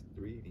he makes a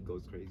three and he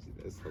goes crazy,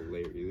 that's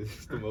hilarious.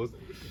 It's the most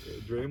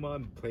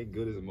Draymond playing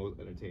good is the most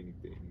entertaining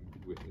thing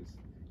to witness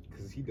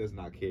because he does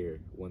not care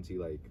once he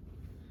like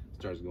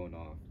starts going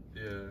off.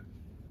 Yeah,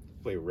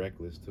 Play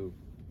reckless too.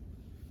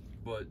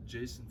 but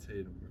Jason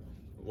Tatum, bro.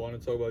 Want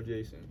to talk about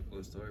Jason?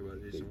 Let's talk about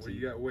Jason. Big What do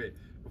you got? Wait,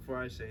 before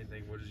I say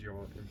anything, what is your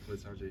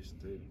inputs on Jason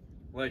Tatum?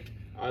 Like,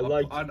 I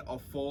like. on a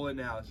full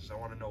analysis. I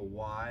want to know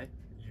why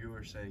you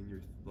are saying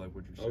you're like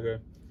what you're saying.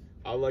 Okay.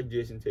 I like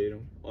Jason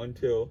Tatum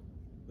until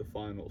the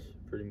finals,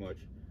 pretty much.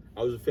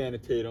 I was a fan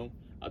of Tatum.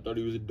 I thought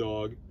he was a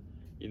dog.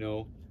 You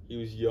know, he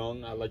was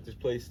young. I liked his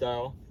play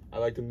style. I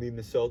liked him leading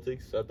the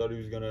Celtics. I thought he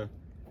was going to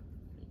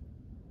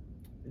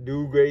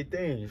do great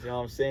things. You know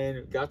what I'm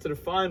saying? Got to the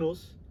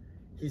finals.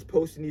 He's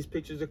posting these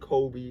pictures of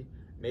Kobe.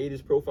 Made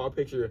his profile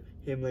picture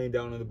him laying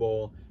down on the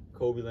ball.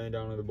 Kobe laying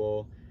down on the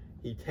ball.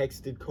 He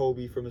texted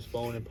Kobe from his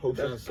phone and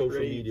posted on social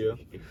media.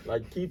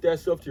 Like, keep that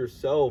stuff to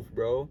yourself,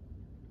 bro.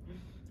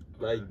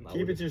 Like, Okay.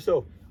 keep it to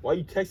yourself. Why are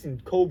you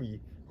texting Kobe,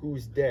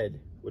 who's dead?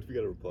 What if you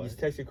got a reply? He's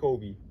texting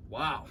Kobe.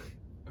 Wow.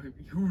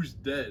 Who's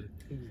dead?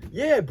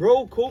 Yeah,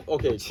 bro.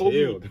 Okay,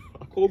 Chill.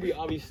 Kobe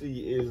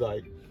obviously is,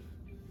 like,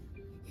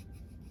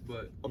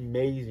 But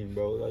amazing,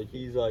 bro. Like,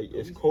 he's, like,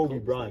 it's Kobe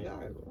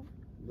Bryant.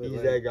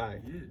 He's that guy.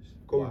 he is.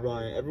 Kobe Wow.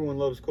 Bryant. Everyone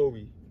loves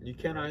Kobe. You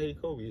cannot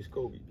hate Kobe. It's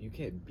Kobe. You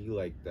can't be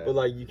like that. But,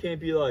 like, you can't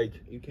be, like,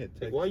 you can't like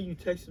text. why are you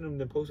texting him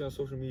and posting on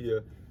social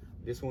media?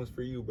 This one's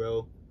for you,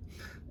 bro.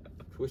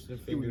 Twisting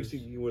fingers.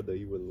 You were the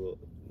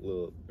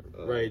little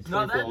Right.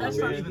 No, 24 that's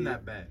not armband. even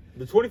that bad.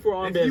 The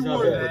 24 If armband you is not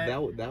wore bad. that-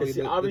 But that Cause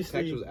see, the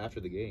obviously- text was after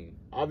the game.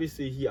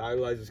 Obviously, he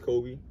idolizes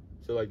Kobe,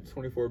 so like the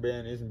 24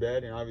 band isn't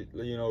bad, and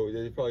obviously, you know,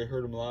 they probably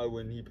heard him loud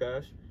when he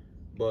passed,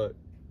 but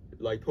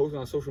like posting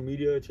on social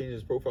media, changing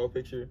his profile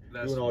picture,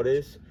 That's doing all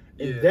this,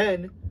 and Yeah.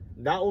 then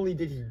not only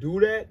did he do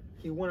that,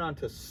 he went on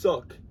to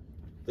suck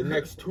the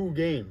next 2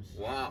 games.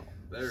 Wow.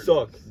 There it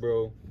Suck, is.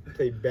 bro.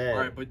 Played bad. All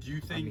right, but do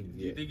you think mean, do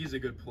you yeah. think he's a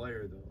good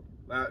player though?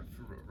 That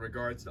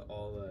regards to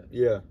all that,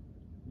 Yeah.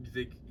 you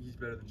think he's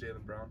better than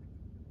Jaylen Brown?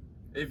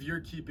 If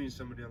you're keeping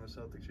somebody on the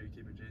Celtics, are you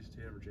keeping Jason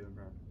Tatum or Jaylen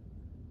Brown?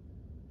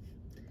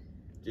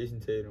 Jason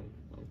Tatum.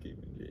 I'm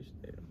keeping Jason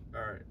Tatum.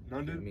 All right,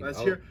 London. I mean, let's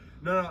I'll- hear.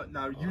 No.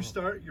 Now you Oh.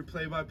 start your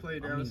play-by-play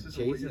mean, analysis.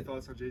 And what your Jason-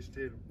 thoughts on Jason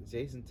Tatum?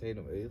 Jason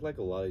Tatum, it's like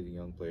a lot of the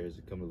young players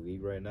that come to the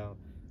league right now.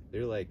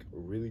 They're like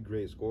really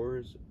great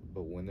scorers,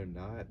 but when they're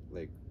not,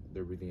 like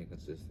they're really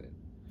inconsistent.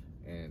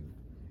 And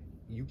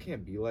you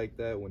can't be like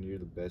that when you're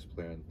the best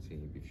player on the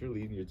team. If you're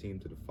leading your team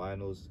to the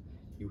finals,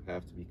 you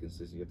have to be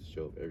consistent. You have to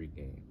show up every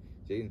game.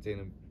 Jason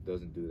Tatum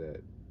doesn't do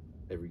that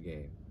every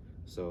game.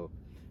 So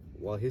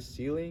while his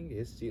ceiling,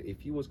 if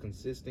he was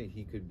consistent,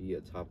 he could be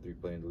a top 3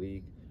 player in the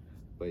league.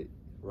 But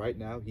right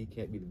now, he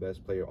can't be the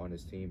best player on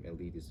his team and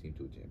lead his team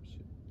to a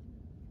championship.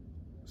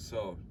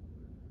 So,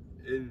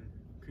 in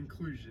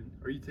conclusion,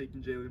 are you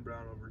taking Jaylen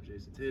Brown over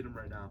Jason Tatum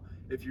right now?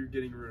 If you're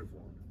getting rid of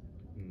one,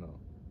 No.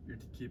 you're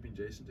keeping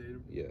Jason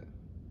Tatum. Yeah,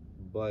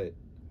 but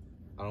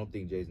I don't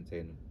think Jason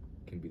Tatum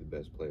can be the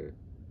best player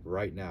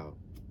right now.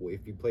 Well,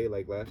 if you play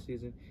like last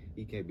season,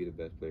 he can't be the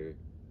best player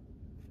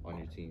on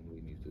your team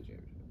leading you to the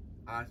championship.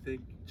 I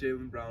think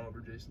Jaylen Brown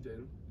over Jason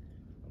Tatum.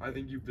 I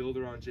think you build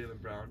around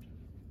Jaylen Brown.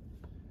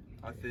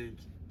 I think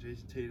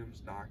Jason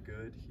Tatum's not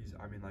good. He's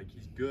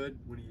good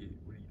when he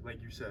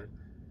like you said,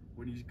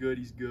 when he's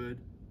good,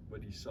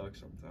 but he sucks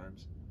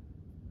sometimes.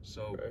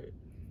 So Right.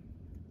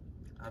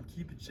 I'm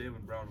keeping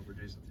Jaylen Brown over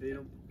Jason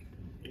Tatum.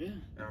 Yeah.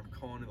 And I'm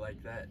calling it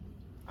like that.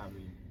 I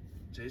mean,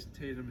 Jason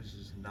Tatum is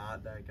just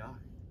not that guy.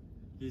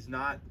 He's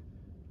not.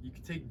 You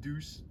can take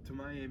Deuce to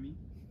Miami,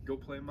 go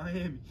play in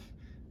Miami.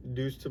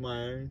 Deuce to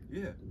Miami.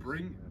 Yeah,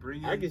 bring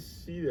in. I can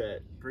see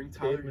that. Bring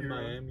Tyler Tatum in Hero.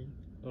 Miami.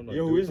 No,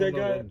 Yo, who is that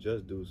guy? Don't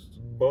just Deuce.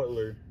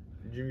 Butler.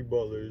 Jimmy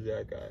Butler is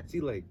that guy.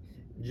 See, like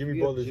Jimmy if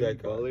you have Butler's Jimmy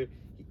that guy. Butler,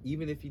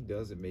 even if he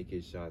doesn't make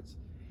his shots,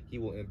 he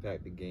will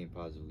impact the game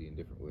positively in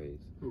different ways.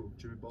 Who?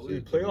 Jimmy Butler.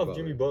 Dude, Jimmy playoff Butler.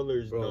 Jimmy Butler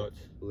is Bro, nuts.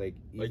 Like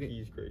Like, even,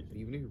 he's crazy.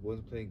 even if he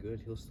wasn't playing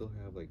good, he'll still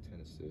have like 10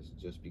 assists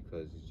just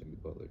because he's Jimmy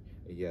Butler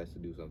and he has to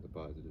do something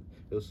positive.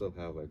 He'll still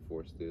have like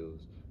 4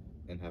 steals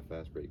and have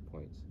fast break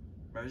points.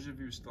 Imagine if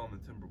he was still on the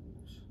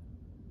Timberwolves.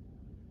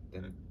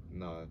 Then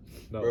no,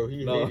 Bro,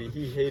 he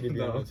hated being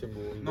No. on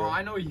Timberwolves. No, bro.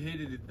 I know he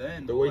hated it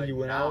then. The but, way like, he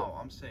went now, out.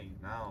 I'm saying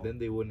now. Then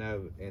they wouldn't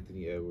have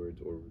Anthony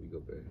Edwards or Rudy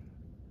Gobert.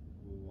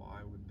 Why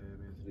would they have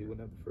They Anthony?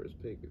 wouldn't have the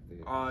first pick if they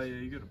had. Oh, yeah,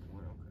 you got a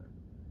point. Okay.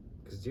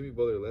 Because Jimmy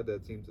Butler led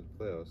that team to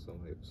the playoffs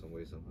some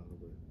way, somehow.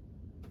 But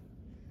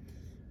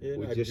Yeah,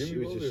 nah, it just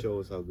Jimmy Butler.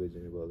 shows how good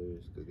Jimmy Butler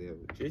is because they have.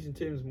 Jason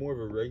Tatum's more of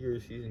a regular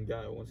season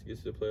guy. Once he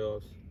gets to the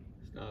playoffs,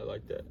 it's not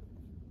like that.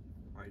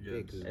 I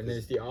Yeah, guess. 'cause- And then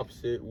it's the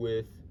opposite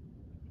with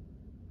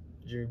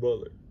Jimmy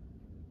Butler.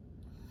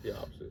 The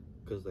opposite.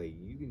 Because like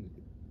you can,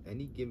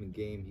 any given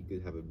game he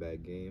could have a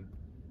bad game,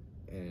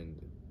 and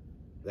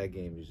that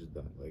game is just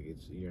done. Like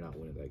you're not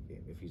winning that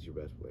game if he's your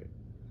best player.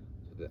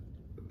 So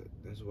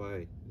that's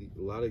why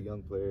a lot of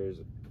young players,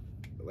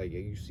 like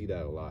you see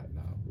that a lot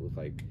now with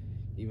like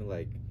even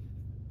like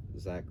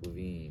Zach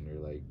LaVine or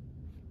like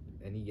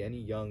any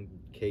young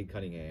Cade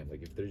Cunningham.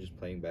 Like if they're just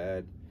playing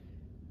bad,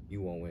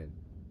 you won't win.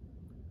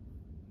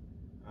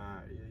 Yeah,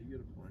 you get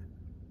a point.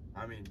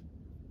 I mean,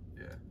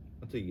 yeah.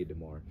 Until you get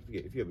DeMar.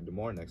 If you have a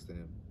DeMar next to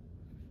him,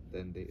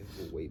 then they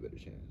have a way better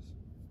chance.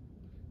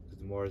 Because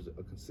DeMar is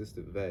a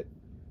consistent vet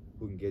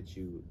who can get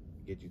you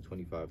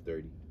 25,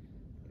 30,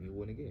 and you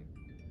win a game.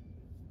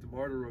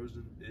 DeMar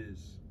DeRozan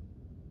is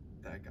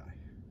that guy.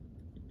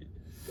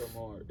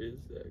 DeMar is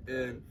that guy.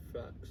 And-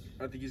 Facts.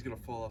 I think he's gonna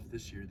fall off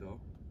this year though.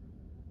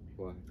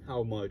 Why?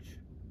 How much?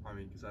 I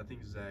mean, because I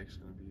think Zach's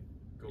gonna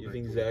go You back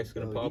think to Zach's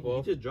gonna pop he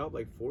off? just dropped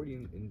like 40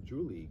 in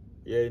Drew League.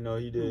 Yeah, no,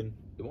 he did.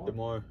 DeMar.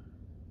 DeMar.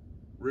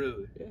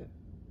 Really? Yeah.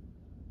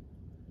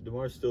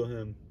 DeMar's still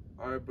him.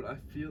 All right, but I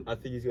feel I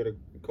think he's got a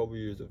couple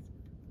years of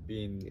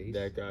being Yeah, he's-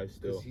 that guy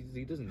still. Because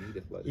he doesn't need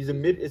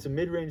athleticism. He's it's a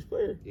mid-range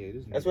player. Yeah, he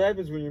doesn't That's need what it.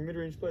 happens when you're a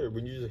mid-range player.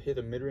 When you just hit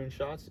the mid-range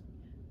shots,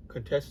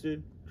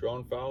 contested,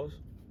 drawing fouls.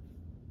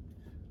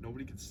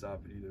 nobody can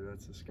stop it either.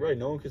 That's the scary. Right,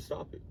 no one can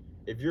stop it.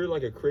 If you're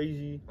like a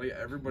crazy, Like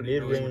everybody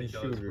knows what he mid-range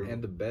does, shooter. bro.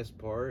 And the best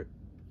part,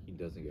 he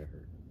doesn't get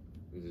hurt.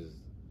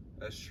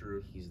 That's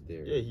true. He's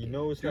there. yeah, he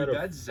knows how Dude, to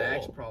that's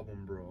Zach's fall.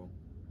 problem, bro.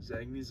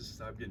 Zach needs to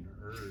stop getting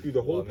hurt. Dude,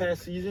 the whole Well, I mean-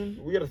 past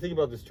season, we got to think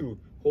about this too.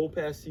 Whole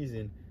past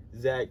season,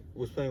 Zach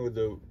was playing with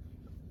a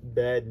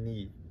bad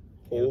knee.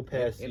 Whole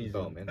past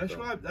season.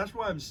 That's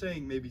why I'm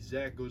saying maybe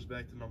Zach goes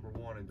back to number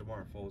one and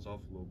DeMar falls off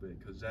a little bit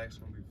because Zach's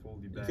gonna be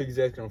fully You back. think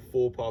Zach's gonna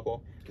full pop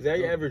off? Zach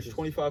No, averaged because-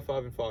 25,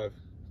 5, and 5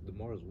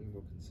 DeMar's way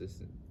more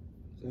consistent.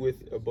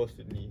 with a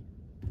busted knee.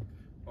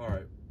 All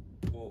right.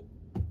 Well,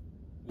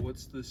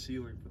 what's the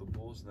ceiling for the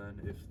Bulls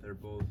then?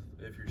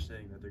 If you're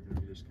saying that they're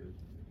gonna be this good,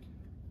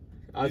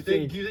 I do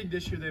think you think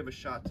this year they have a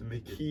shot to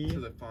make it key- to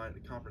the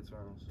conference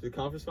finals? the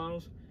conference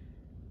finals,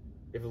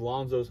 if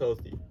Lonzo's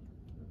healthy.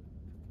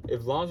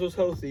 If Lonzo's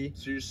healthy,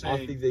 So you're I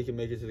saying think they can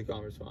make it to the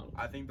conference finals.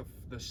 I think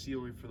the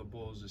ceiling for the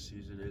Bulls this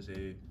season is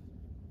a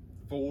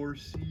 4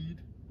 seed.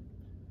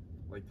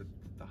 Like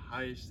the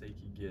highest they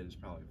could get is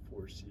probably a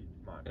 4 seed.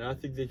 in my And I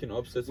think they can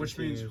upset some Which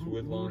means teams who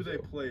with do Lonzo. they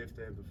play if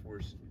they have the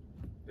 4 seed?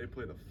 They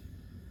play the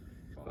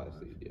 5 5.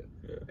 seed,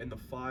 yeah. And the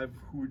 5,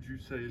 who would you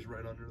say is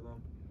right under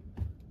them?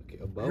 Okay,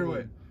 above Here, him.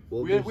 wait.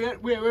 Well,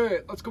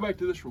 Wait. Let's go back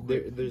to this real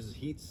quick. there's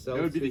Heat, Celtics,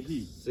 That would be the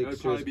Heat. That would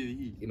Sixers. probably be the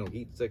Heat. You know,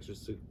 Heat,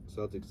 Sixers,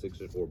 Celtics,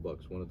 Sixers, or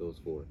Bucks. One of those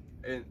 4.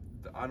 And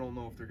I don't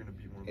know if they're going to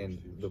beat one of those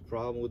And teams. the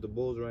problem with the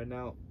Bulls right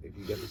now, if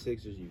you got the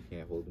Sixers, you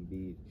can't hold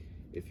Embiid.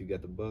 If you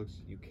got the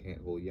Bucks, you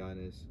can't hold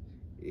Giannis.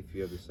 If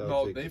you have the Celtics,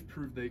 No, they've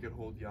proved they could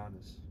hold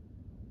Giannis.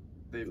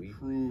 They've We-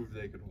 proved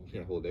they could hold you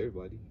can't Giannis. hold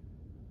everybody.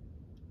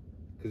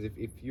 Because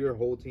if your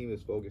whole team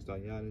is focused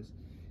on Giannis,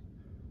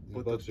 the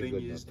But the Bucks are thing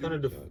good is, enough to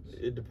Kind make of shots.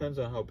 it depends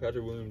on how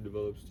Patrick Williams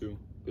develops too,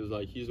 because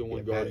like he's the one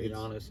Yeah, guarding it's-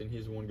 Giannis and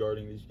he's the one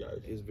guarding these guys.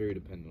 It's very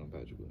dependent on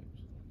Patrick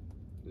Williams.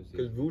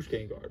 Because Vooch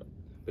can't guard him.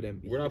 But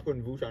Embiid, We're not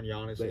putting Vooch on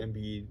Giannis, But-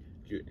 Embiid,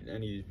 any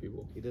of these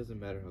people. it doesn't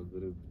matter how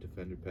good a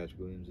defender Patrick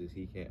Williams is.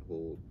 He can't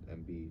hold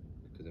Embiid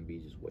because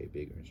Embiid's just way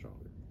bigger and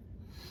stronger.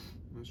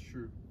 That's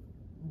true.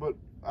 But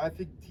I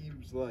think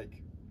teams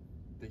like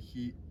the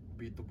Heat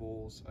beat the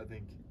Bulls. I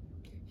think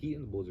Heat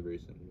and the Bulls are very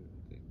similar,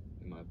 I think,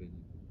 in my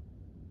opinion.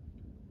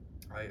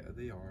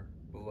 they are.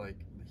 But like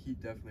the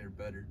Heat definitely are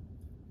better.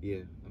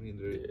 Yeah, I mean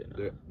Yeah,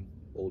 they're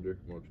older,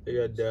 more They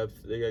got experienced.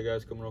 depth. They got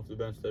guys coming off the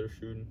bench that are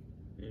shooting.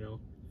 You know,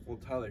 Well,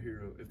 Tyler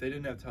Hero. If they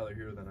didn't have Tyler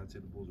Hero, then I'd say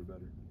the Bulls are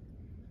better.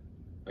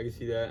 I can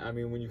see that. I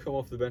mean, when you come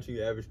off the bench and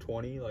you average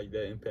 20, like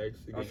that impacts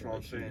the game. That's what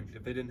I'm like, saying. huge.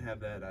 If they didn't have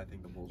that, I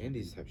think the Bulls. And would they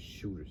be- just have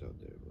shooters out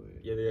there, boy.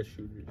 Yeah, they got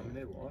shooters. I mean,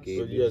 they lost. Gabe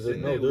But yeah, Vincent. they're,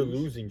 Didn't no, they they're lose?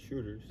 losing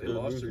shooters. They They're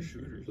lost losing their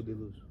shooters. Who they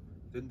lose?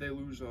 Didn't they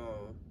lose?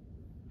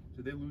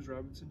 Did they lose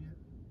Robinson yet?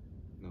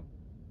 No.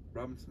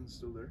 Robinson's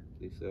still there.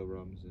 They sell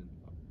Robinson.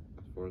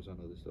 As far as I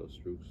know, they sell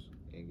Strus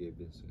and Gabe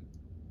Vincent.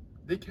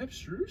 They kept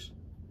Strus?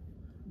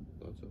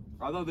 Thought so.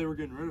 I thought they were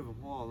getting rid of him.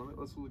 Hold on,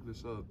 let's look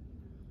this up.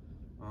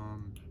 I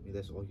mean,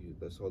 that's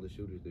all the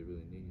shooters they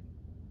really need.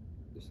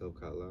 They sell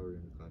Kyle Lowry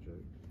in the contract,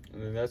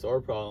 And then that's our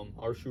problem.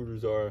 Our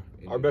shooters are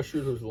And our best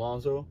shooter is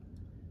Lonzo,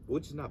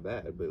 which is not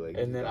bad, but like.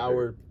 and he's then not our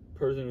hurt.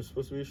 person who's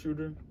supposed to be a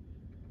shooter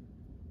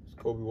is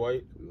Kobe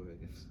White. Go ahead.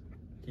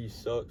 He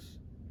sucks.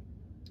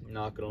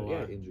 Not gonna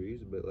Yeah, lie.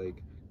 injuries, but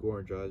like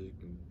Goran Dragic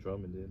and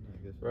Drummond in,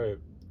 I guess. Right.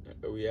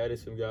 We added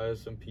some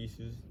guys, some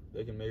pieces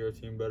that can make our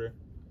team better.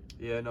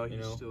 Yeah, no, You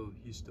know?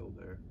 he's still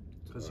there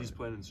because he's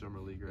playing in summer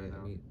league right And, now.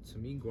 I mean, to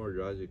me, Goran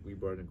Dragic, we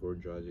brought in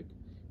Goran Dragic.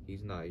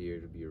 He's not here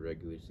to be a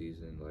regular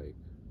season, like,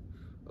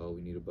 oh,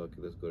 we need a bucket,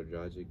 let's go to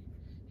Dragic.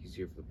 He's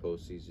here for the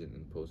postseason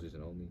and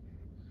postseason only.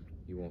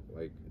 He won't,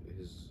 like,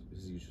 his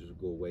usage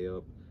will go way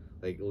up.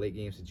 Like, late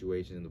game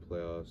situation in the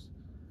playoffs,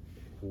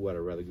 who would I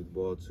rather give the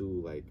ball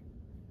to, like,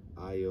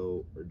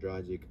 Io or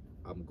Dragic?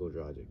 I'm going to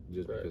go Dragic,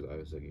 just Right. because I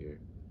was second year.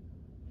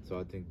 So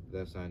I think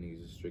that signing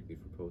is just strictly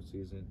for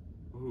postseason.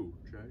 Who?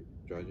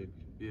 Dragic.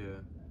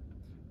 Yeah.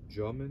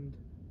 Drummond,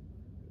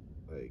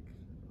 like,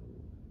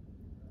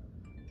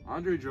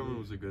 Andre Drummond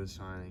was a good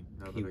signing.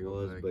 Now that He I go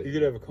was, back. but- He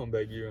could have a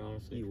comeback year,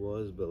 honestly. he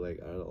was, but like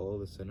out of all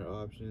the center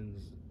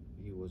options,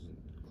 he wasn't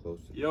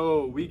close to.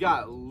 Yo, we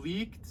got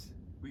leaked.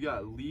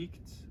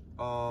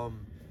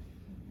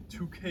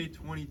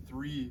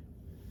 2K23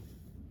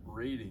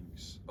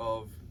 ratings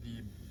of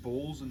the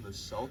Bulls and the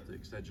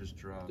Celtics that just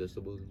dropped. Just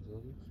the Bulls and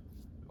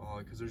Celtics?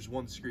 Because there's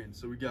one screen.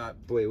 So we got.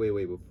 Wait.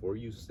 Before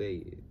you say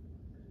it,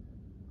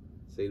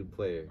 say the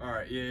player. All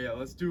right, yeah.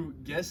 Let's do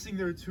guessing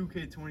their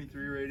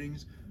 2K23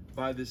 ratings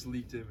by this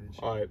leaked image.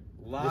 All right.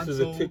 Lonzo, This is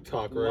a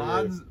TikTok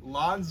right here.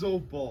 Lonzo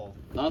Ball.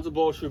 Lonzo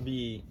Ball should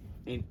be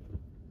an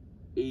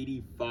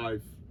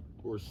 85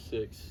 or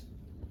 6.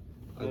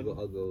 I'll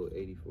go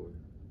 84.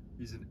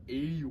 He's an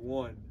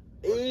 81.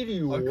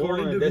 81.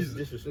 According to That's these-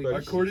 disrespectful.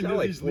 According shot to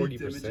like these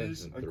leaked 40%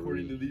 images. from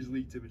According to three. these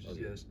leaked images,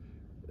 Okay. yes.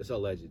 It's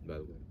alleged, by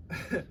the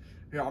way.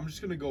 Here, I'm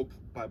just gonna go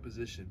by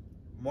position.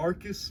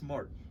 Marcus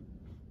Smart,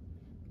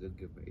 They'll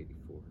give him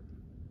 84.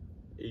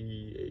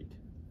 88.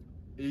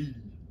 80.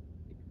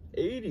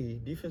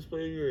 80. Defense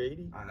player of the year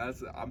 80.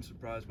 I'm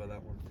surprised by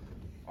that one.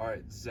 All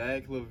right,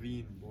 Zach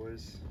LaVine,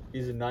 boys,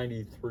 He's a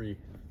 93.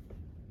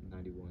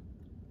 91.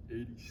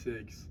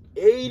 86.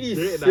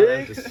 86? Nah,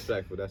 that's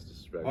disrespectful. That's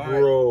disrespectful. All right.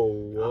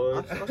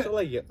 Bro, I what? saw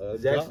like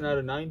Zach's Ja- not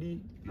a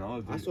 90?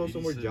 No, I saw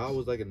somewhere Ja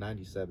was like a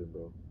 97,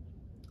 bro.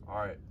 All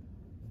right,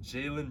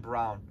 Jaylen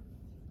Brown,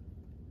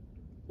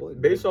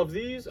 What? Based off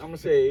these, I'm going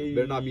to say 80,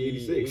 Better not be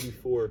 86.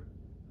 84.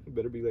 It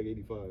better be like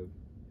 85.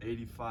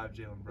 85. Jaylen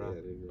Yeah, Brown.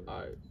 there you go. All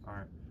right. All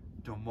right,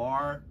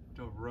 DeMar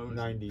DeRozan,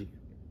 90.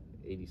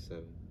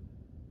 87.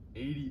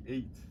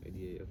 88.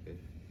 88, okay.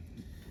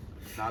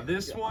 Now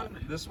this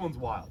one's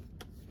wild.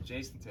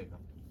 Jason Tatum,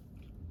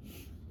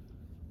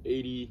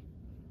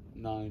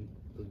 89.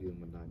 They'll give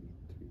him a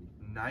 93.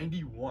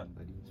 91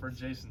 91. for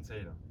Jason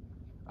Tatum.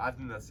 I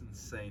think that's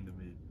insane to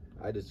me.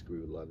 I disagree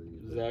with a lot of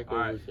these. Zach All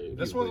right, over Tatum.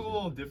 this one's a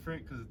little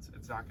different because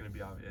it's not gonna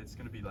be obvious. It's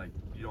gonna be like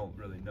you don't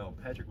really know.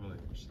 Patrick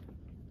Williams.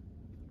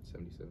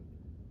 77.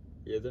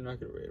 Yeah, they're not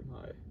going to rate him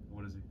high.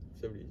 What is he?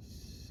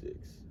 76.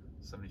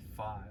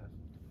 75.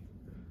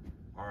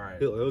 All right.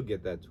 He'll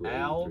get that to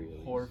Al 83 at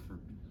least.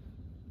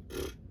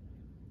 Horford.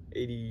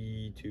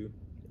 82.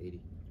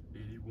 80.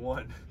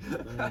 81.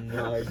 Oh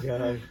my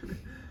God.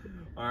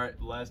 All right,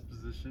 last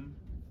position.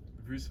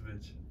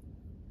 Vucevic.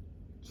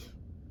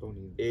 Don't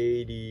even.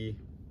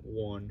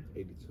 81.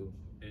 82.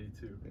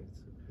 82. 82.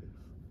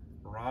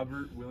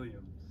 Robert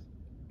Williams.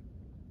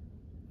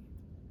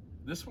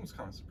 This one's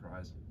kind of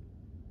surprising.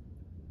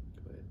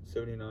 Go ahead.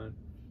 79.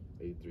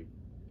 83.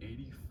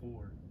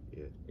 84.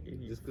 Yeah.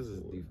 84. Just because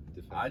it's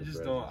defensive. I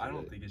just don't. I presence,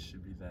 don't think it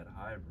should be that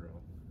high, bro.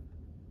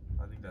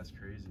 I think that's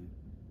crazy.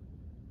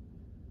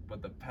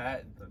 But That's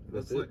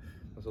let's it? look.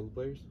 That's all the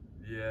players?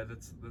 Yeah,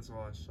 that's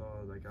all I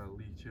saw that got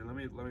leaked here. Let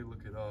me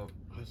look it up.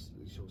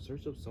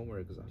 Search up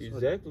somewhere because I Dude, saw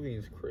Zach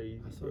Levine's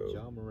crazy, I saw bro.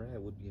 John Morant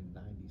would be a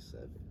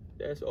 97.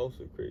 That's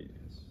also crazy.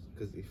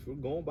 Because if we're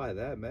going by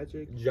that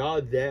metric,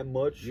 Ja that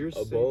much you're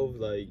above, saying,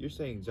 like, you're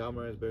saying John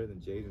Morant's better than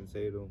Jason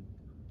Tatum,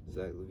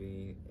 Zach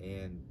Levine,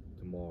 and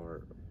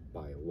DeMar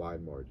by a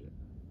wide margin,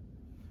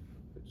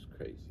 which is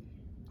crazy.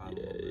 I yeah,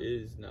 don't know, it man.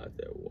 is not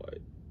that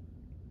wide.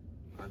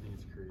 I think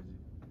it's crazy.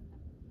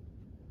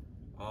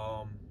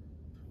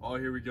 Oh,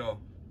 here we go.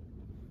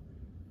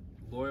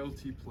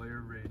 Loyalty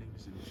player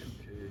ratings in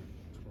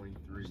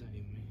 2K23.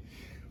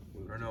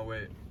 Or no,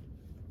 wait.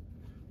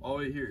 Oh,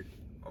 wait, here.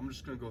 I'm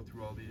just gonna go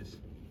through all these.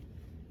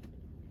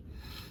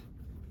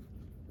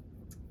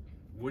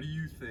 What do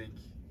you think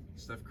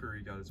Steph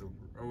Curry got his over?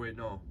 Oh, wait,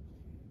 no.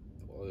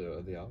 Oh,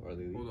 are they out? Are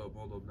they leaving?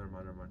 Hold up. Never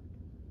mind.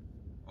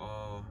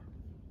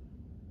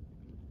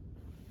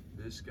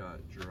 This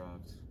got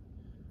dropped.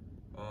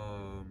 Let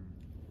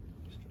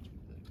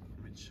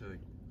me check.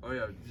 Oh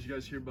yeah, did you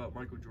guys hear about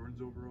Michael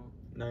Jordan's overall?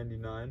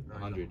 99. No,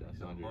 100. He's That's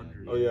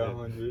 100. Oh yeah,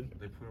 100.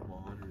 They put him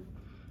 100.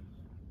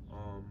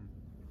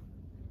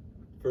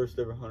 First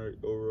ever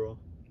 100 overall.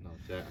 No,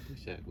 Shaq. I think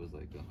Shaq was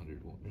like 101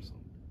 or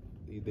something.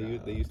 They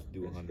Nah, used to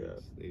do it's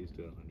 100s. They used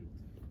to do 100s.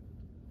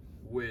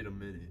 Wait a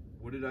minute.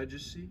 What did I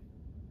just see?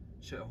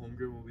 Chet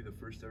Holmgren will be the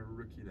first ever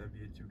rookie in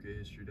NBA 2K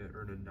history to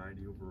earn a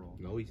 90 overall.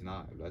 No, he's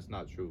not. That's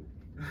not true.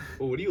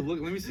 Oh, what are you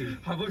looking? Let me see.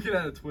 I'm looking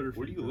at a Twitter feed.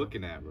 What are you bro.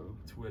 looking at, bro?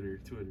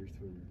 Twitter.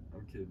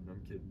 I'm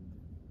kidding.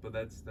 But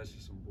that's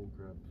just some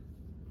bullcrap.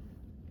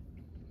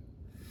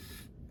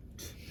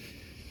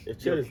 If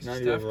Chet is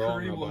 90 Steph overall,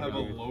 Curry will have a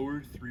nobody-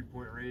 lower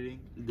 3-point rating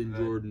Than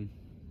than- Jordan.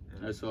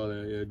 Yeah. I saw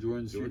that. Yeah,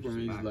 Jordan's Jordan's 3-point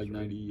range is max, like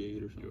right?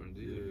 98 or something. Jordan's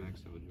Yeah. like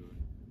maxed out Jordan.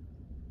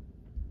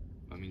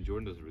 I mean,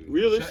 Jordan doesn't really.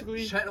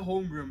 Realistically, Chet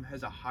Holmgren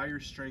has a higher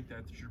strength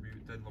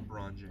attribute than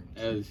LeBron James.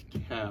 as He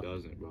cap.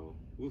 doesn't, bro.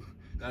 Oof.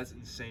 That's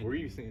insane. Where are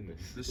to you me. seeing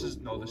this? This is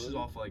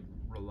off like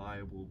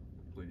reliable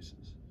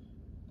places.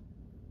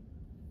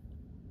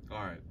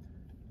 All right,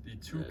 the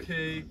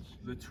 2K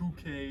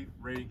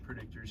rating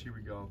predictors. Here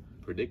we go.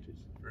 Predictors.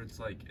 Or it's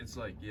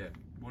like yeah.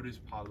 What is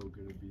Paolo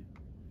gonna be?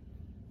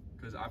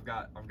 Because I've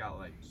got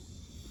like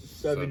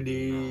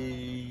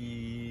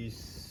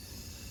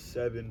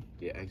 77.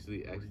 Yeah,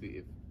 actually,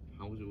 if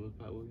how much it was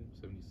Pat Williams?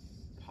 70.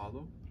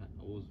 Paolo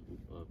What was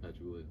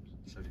Patrick Williams?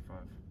 75.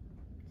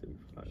 It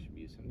should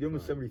be a 75. Give him a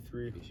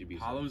 73. It should be a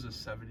Paolo's a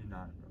 79,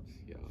 bro.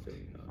 Yeah,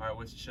 79. All right,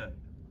 what's Chet?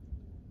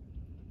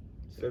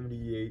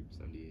 78.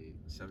 78.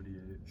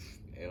 78.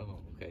 Oh,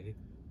 okay.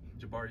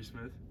 Jabari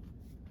Smith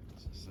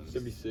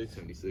 76.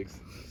 76.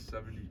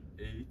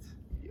 78.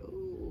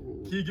 Yo.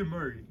 Keegan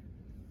Murray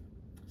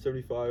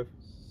 75.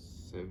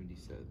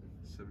 77.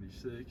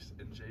 76,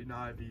 and Jay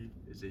Ivey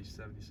is a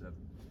 77.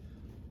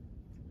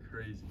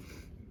 Crazy.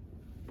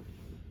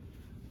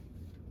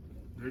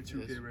 Their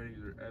 2K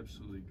ratings are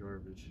absolutely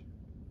garbage.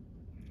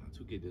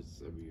 2K does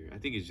this every year. I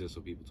think it's just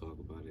so people talk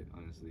about it,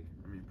 honestly.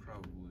 I mean,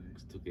 probably.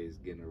 'Cause 2K is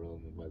getting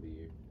irrelevant by the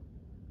year.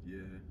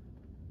 Yeah.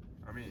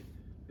 I mean,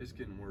 it's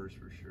getting worse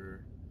for sure.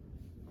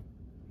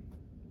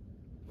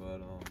 But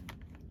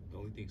The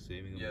only thing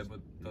saving them yeah, is but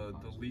new the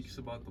consoles. leaks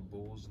about the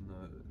Bulls and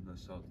the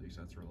Celtics,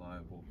 that's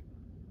reliable.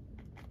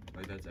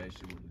 Like that's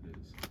actually what it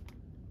is.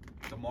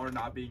 DeMar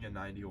not being a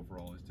 90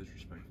 overall is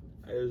disrespectful.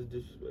 That is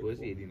disrespectful. What is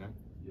he, 89?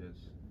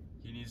 Yes.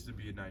 He needs to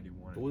be a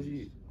 91. What at was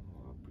least. he?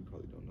 Oh, we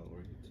probably don't know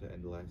where he to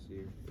end last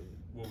year. But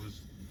What was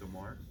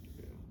DeMar?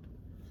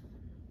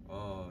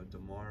 yeah.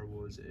 DeMar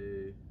was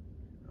a.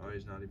 Oh,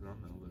 he's not even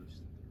on that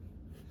list.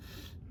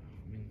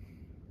 I mean,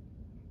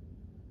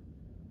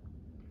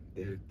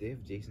 they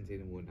have Jason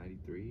Tatum with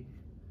 93,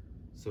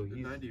 so The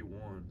he's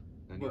 91.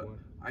 91.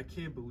 I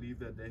can't believe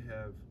that they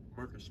have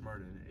Marcus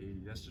Smart at an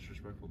 80. That's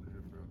disrespectful to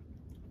him, bro.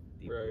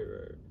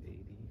 Right. 80.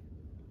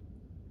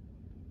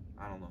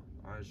 I don't know.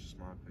 It's just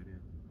my opinion.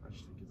 I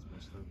just think it's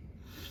messed up.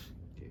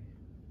 Okay.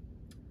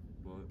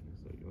 But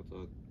So you want to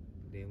talk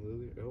Dan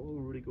Lillard? Oh,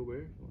 Rudy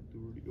Gobert. You want to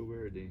do Rudy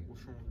Gobert or Dan?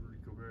 what's wrong with Rudy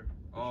Gobert?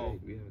 The Oh,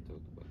 trade we haven't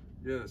talked about.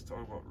 yeah, let's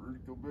talk about Rudy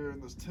Gobert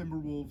and those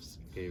Timberwolves.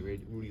 Okay,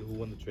 Rudy. Who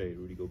won the trade?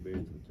 Rudy Gobert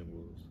to the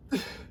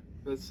Timberwolves.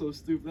 That's so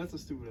stupid. That's a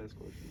stupid ass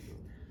question, bro.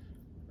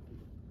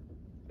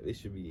 This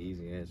should be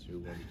easy answer. Who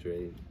won the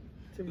trade?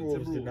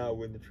 Timberwolves did not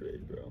win the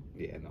trade, bro.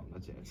 Yeah, no,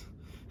 not chance.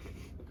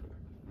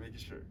 Making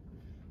sure.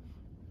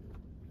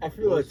 I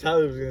feel like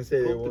Tyler was gonna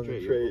say they won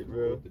the trade,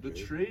 bro. The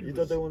trade. You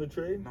thought they won the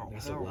trade? No,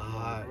 That's hell a no,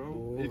 lot, bro.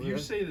 bro. If you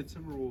say the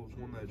Timberwolves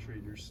won that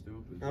trade, you're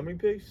stupid. How many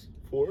picks?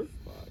 4?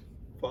 5.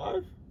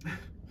 5?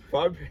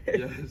 5 picks?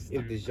 Yes.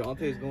 If dude.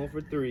 DeJounte's going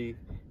for 3,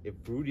 if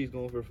Rudy's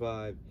going for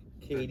 5,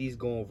 KD's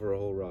going for a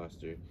whole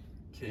roster.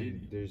 Katie.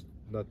 And there's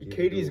nothing. you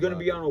can KD's do gonna about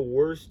be it. on a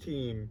worse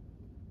team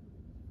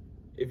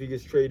if he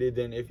gets traded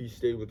than if he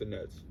stayed with the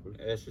Nets.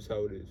 That's just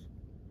how it is.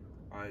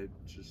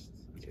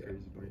 It's Yeah, crazy,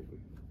 bro. probably.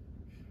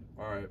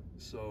 All right,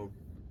 so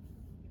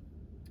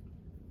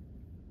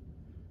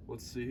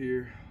let's see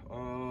here.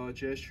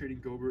 Jazz trading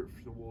Gobert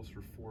for the Wolves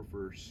for 4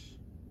 firsts.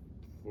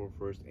 4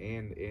 first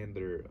and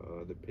their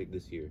pick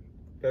this year.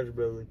 Patrick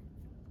Beverly.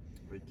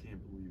 I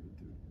can't believe it,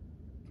 dude.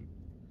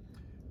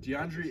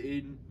 DeAndre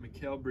Ayton,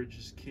 Mikal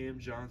Bridges, Cam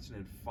Johnson,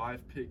 and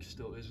 5 picks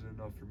still isn't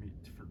enough for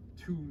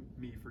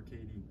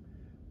KD.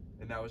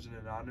 And that was an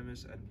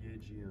anonymous NBA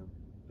GM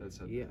that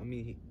said Yeah, that. I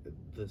mean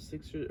the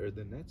Sixers or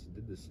the Nets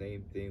did the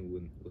same thing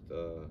with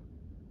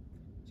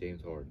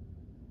James Harden.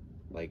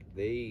 Like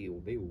they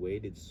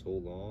waited so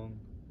long,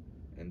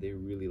 and they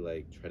really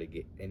like try to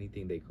get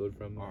anything they could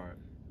from him. All right.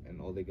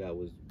 And all they got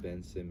was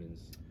Ben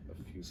Simmons,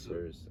 a few So-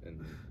 firsts, and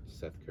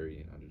Seth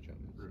Curry and Andre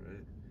Drummond.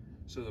 Right.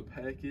 So the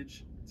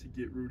package to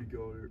get Rudy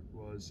Gobert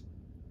was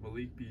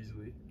Malik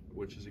Beasley,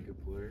 which is a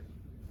good player.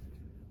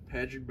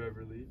 Patrick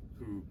Beverly,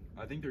 who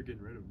I think they're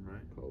getting rid of him,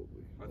 right?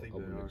 Probably. I think I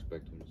they wouldn't are.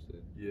 expect them to stay.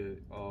 Yeah.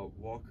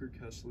 Walker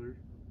Kessler,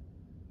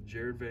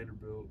 Jared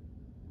Vanderbilt,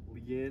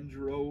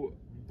 Leandro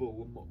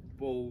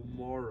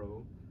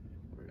Bolmaro,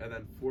 and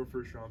then 4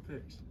 first-round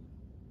picks.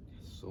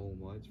 So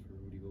much for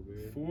Rudy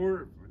Gobert.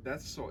 4.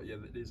 That's so. Yeah,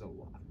 that is a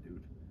lot,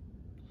 dude.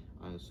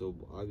 So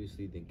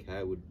obviously, then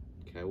Cat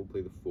will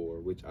play the 4,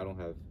 which I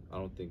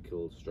don't think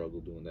he'll struggle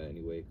doing that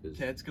anyway. Cause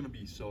Cat's gonna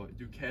be so.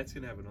 Dude, Cat's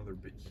gonna have another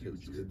big,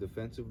 huge year.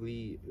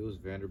 defensively, it was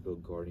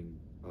Vanderbilt guarding.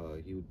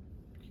 He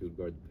would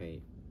guard the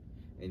paint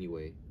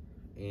anyway,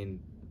 and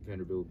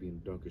Vanderbilt would be in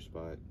the dunker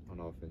spot on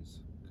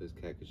offense because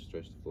Cat could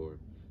stretch the floor,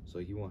 so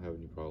he won't have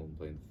any problem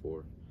playing the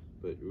 4.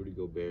 But Rudy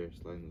Gobert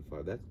sliding the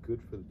 5, that's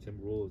good for the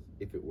Timberwolves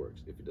if it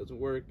works. If it doesn't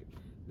work,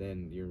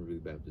 then you're in a really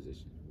bad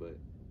position. But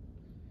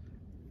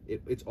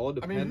it's all I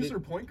dependent. mean, who's their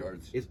point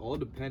guards? It's all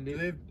Do dependent.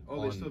 they have, they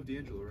on- still have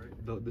D'Angelo,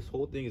 right? This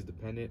whole thing is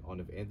dependent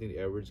on if Anthony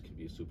Edwards can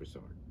be a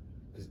superstar.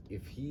 Because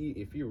if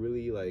he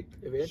really like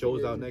If Anthony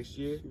shows out Edwards next is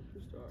year,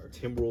 superstar.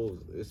 Timberwolves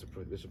it's a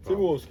problem.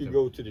 Timberwolves could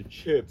go to the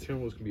chip.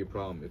 Timberwolves can be a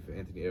problem if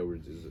Anthony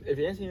Edwards is If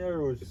Anthony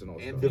Edwards an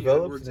all-star. Anthony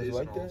Develops Edwards and is is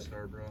like an that?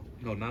 all-star, bro.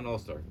 No, not an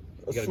all-star.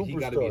 a He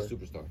got to be a superstar.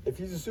 superstar. If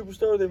he's a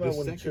superstar, they might The win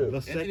the second- chip. the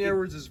Anthony second-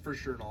 Edwards is for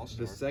sure an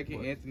all-star. The second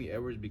but Anthony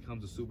Edwards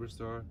becomes a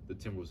superstar, the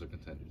Timberwolves are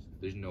contenders.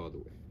 There's no other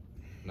way.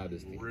 Not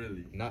this team.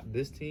 really, Not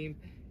this team.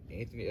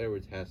 Anthony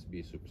Edwards has to be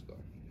a superstar.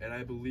 and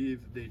I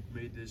believe they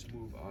made this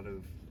move out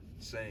of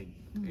saying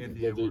Anthony Yeah,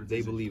 they- Edwards. They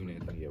is a- believe in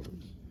Anthony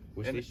Edwards,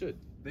 which And they should.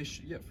 They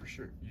should, yeah, for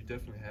sure. You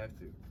definitely have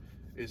to.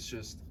 It's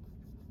just,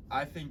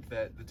 I think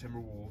that the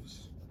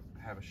Timberwolves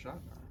have a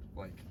shot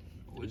now. Like,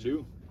 They legit.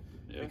 do.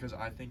 Yeah. Because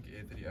I think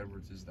Anthony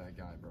Edwards is that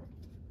guy, bro.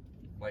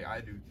 Like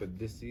I do. But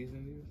this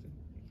season, you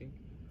think?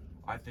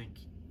 I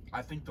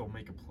think they'll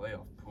make a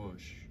playoff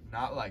push.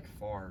 Not like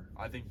far.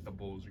 I think the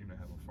Bulls are gonna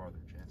have a farther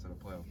chance at a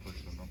playoff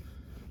push than them.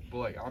 But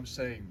like I'm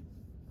saying,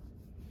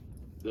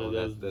 That's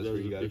where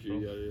you the got it picture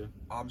from? yeah.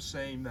 I'm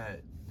saying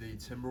that the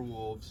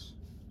Timberwolves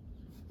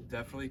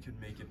definitely can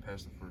make it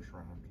past the first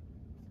round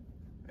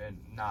and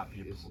not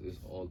be a It's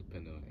all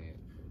dependent on Ant.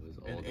 It's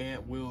all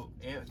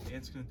And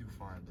Ant's gonna do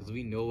fine. Bro. Because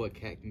we know what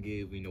Cat can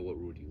give, we know what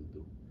Rudy will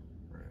do.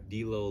 Right.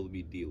 D-Lo will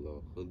be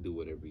D-Lo. He'll do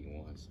whatever he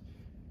wants.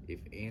 If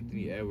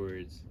Anthony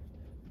Edwards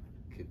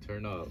can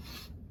turn up,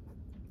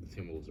 the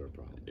Timberwolves are a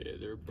problem. Yeah,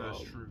 they're a problem.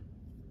 That's true.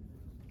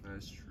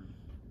 That's true.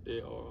 They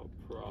are a 'Cause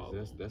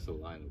problem. That's a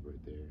lineup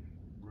right there.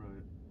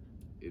 Right.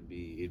 It'd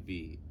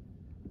be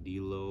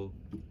D-Lo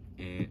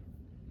and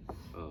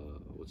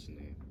what's his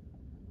name?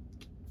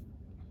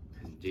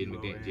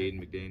 D'Lo and- Jaden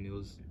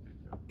McDaniels,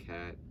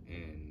 Cat,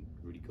 and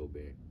Rudy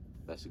Gobert.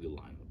 That's a good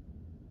lineup.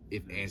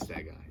 If Ant's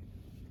that guy.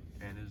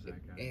 And is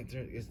that guy? Ant,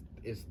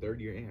 it's third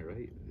year Ant,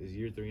 right? It's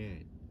year 3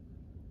 Ant.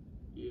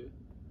 Yeah.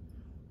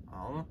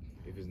 I don't know.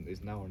 If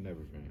it's now or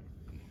never for him.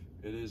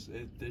 It is.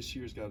 This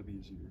year's got to be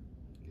his year.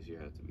 This year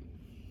has to be.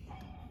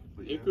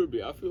 But yeah. It could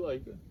be. I feel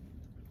like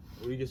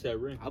when he gets that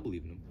ring. I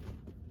believe in him.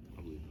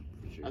 I believe in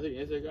him for sure. I think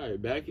Ant's that guy.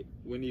 Back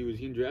when he was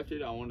getting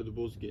drafted, I wanted the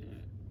Bulls to get Ant.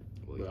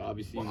 Well, But yeah.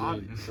 obviously Well, he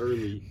went obviously.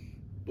 early.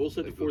 Bulls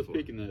had They the go 4th for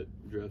pick in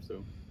that draft,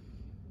 though.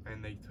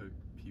 And they took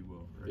P.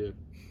 Will. Right? Yeah.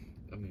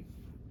 I mean,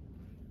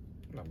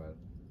 not bad.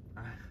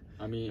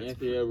 I mean, That's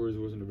Anthony pretty- Edwards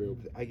wasn't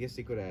available. I guess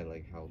they could have had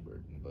like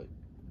Halliburton, but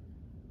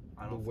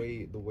I the don't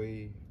way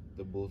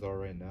the Bulls are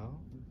right now,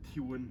 think he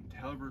wouldn't.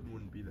 Halliburton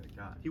wouldn't be that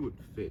guy. he would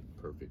fit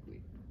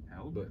perfectly. But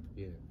Halliburton.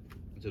 yeah,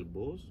 into the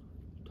Bulls,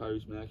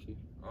 Tyrese Maxey.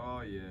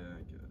 Oh yeah.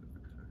 I get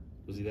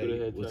it. was he Could've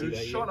that? had Was he Dude,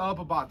 that shut year? up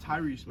about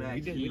Tyrese We,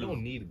 Maxey. we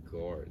don't need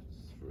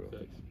guards, bro.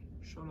 Facts.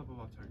 Shut up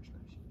about Tyrese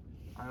Maxey.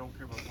 I don't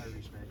care about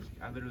Tyrese Maxey.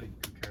 I literally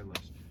could care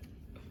less.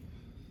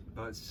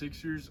 The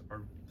Sixers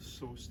are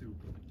so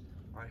stupid.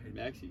 I hate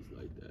Maxey's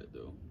like that,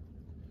 though.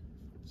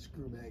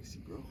 Screw Maxey,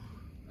 bro.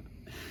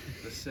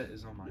 The set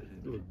is on my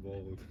head. bro.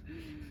 Bald.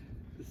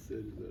 The set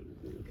is out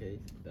of there. Okay,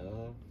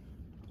 Oh,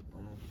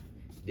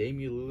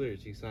 Damian Lillard,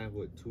 he signed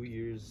what 2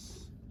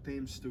 years,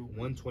 damn stupid.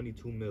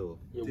 122 mil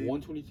Yeah, Dame-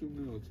 122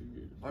 mil in 2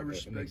 years. I in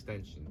respect.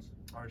 extensions.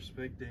 I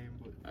respect Dame,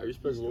 but I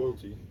respect He's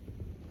loyalty.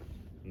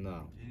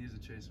 No. he needs a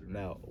chaser.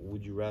 Now,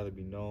 would you rather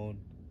be known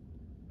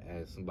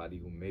as somebody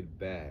who made it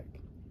back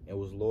and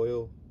was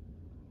loyal,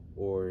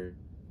 or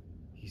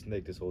he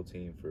snaked his whole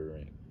team for a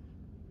ring?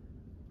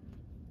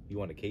 You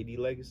want a KD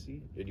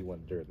legacy, or do you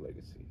want a Dirk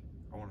legacy?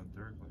 I want a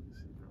Dirk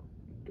legacy, bro.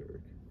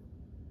 Dirk.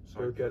 So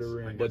Dirk got a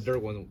ring. I But guess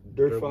Dirk wasn't.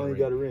 Dirk won finally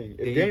got a ring. If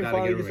Dame Dame gotta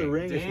finally get a gets a ring.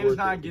 ring, it's Dame's worth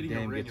not it. getting Dame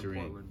a ring gets in a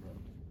ring. Portland, bro.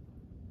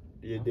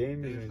 Yeah,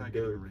 Dame Dame's is not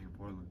getting a Dirk. ring in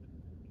Portland.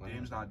 Why not?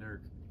 Dame's not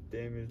Dirk.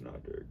 Dame is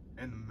not Dirk.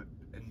 And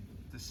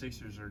the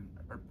Sixers are,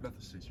 or not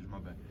the Sixers, my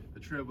bad. The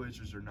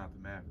Trailblazers are not the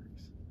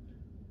Mavericks.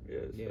 Yeah,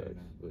 it's Yeah, facts.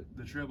 but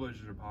The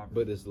Trailblazers are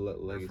popular. but it's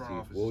legacy. front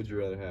office What is would you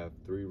terrible. rather have?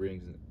 3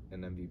 rings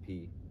and an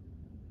MVP,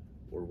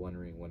 or 1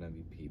 ring, 1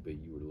 MVP, but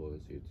you were loyal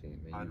to your team?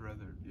 And I'd you-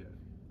 rather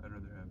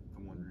have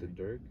the one the ring.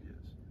 Dirk. Yes.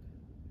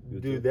 You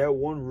Dude, took- that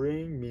one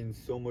ring means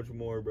so much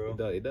more, bro. It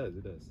does.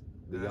 The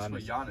And that's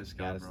what Giannis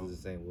got, Giannis bro. is the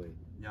same way.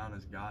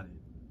 Giannis got it.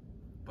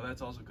 But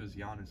that's also because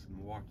Giannis in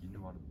Milwaukee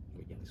knew how to.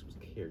 But Giannis was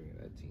carrying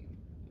that team.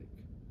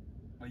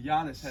 Like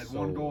Giannis had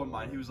one So goal in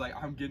mind. He hard. was like,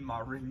 "I'm getting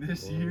my ring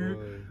this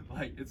year.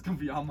 Like it's gonna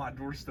be on my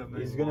doorstep." He's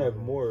next gonna have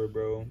month." more,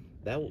 bro.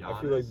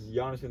 I feel like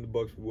Giannis and the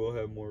Bucks will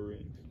have more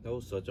rings. That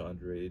was such an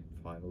underrated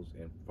finals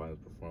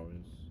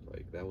performance.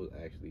 Like that was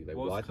actually like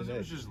Well, it's watching because it that.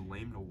 was just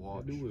lame to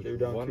watch. Dude was They were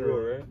down running 2-0,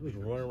 around, right? he was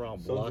running around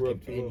Suns were blocking up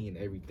 2-0. any and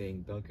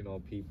everything, dunking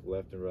on people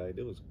left and right.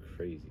 It was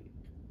crazy.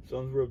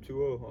 Suns were up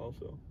 2-0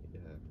 also. Yeah.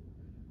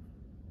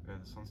 Yeah,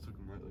 the Suns took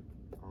them lightly.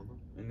 I don't know.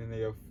 And then they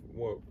have,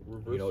 what,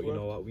 reverse You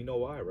know what? We know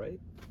why, right?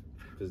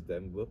 Because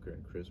Devin Booker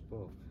and Chris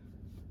Paul.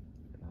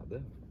 Not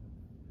them.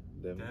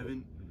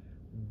 Devin.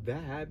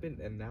 That happened,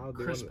 and now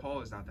they Chris wanna,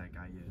 Paul is not that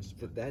guy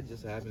yet. That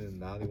just happened, and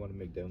now they want to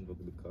make Devin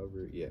Booker the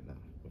cover. Yeah, no.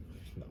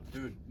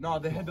 Dude, no,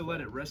 they had to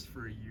let it rest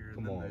for a year,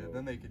 and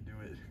then they could do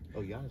it. Oh,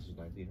 Giannis was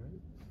 19,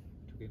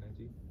 right?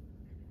 2K19?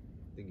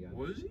 I think Giannis.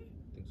 Was he?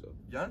 I think so.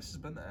 Giannis has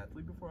been the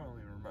athlete before? I don't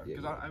even remember.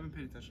 Because I haven't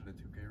paid attention to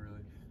 2K,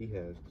 really. He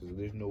has, because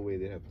there's no way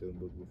they'd have Devin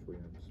Booker before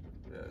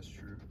Giannis. Yeah, that's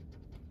true.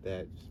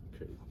 That's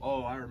crazy.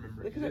 Oh, I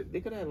remember. They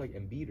could have had like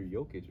Embiid or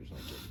Jokic or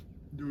something.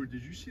 Dude,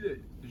 did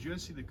you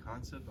guys see the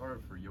concept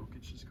art for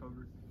Jokic's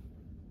cover?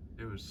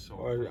 It was so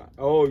cool.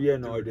 Oh, yeah,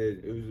 no, I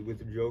did. It was with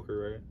the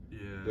Joker, right?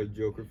 Yeah. Like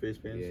Joker face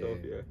paint stuff,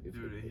 yeah.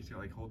 Dude, he's got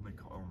like holding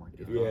the oh my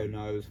god. Yeah,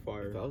 no, it was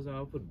fire. If I was them, I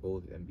would put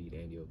both Embiid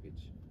and Jokic.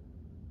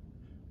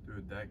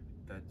 Dude, that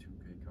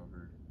 2K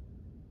cover.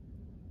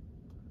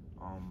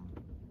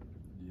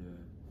 Yeah.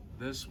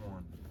 This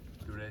one,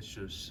 dude, that's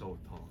just so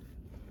tough.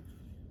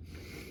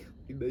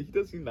 He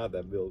does seem not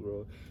that built,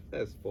 bro.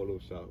 That's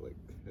Photoshop. Like,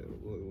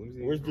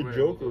 where's the Wait,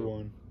 Joker hold on.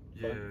 one?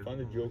 Yeah. Find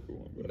the Joker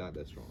one, bro. Not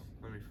that strong.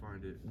 Let me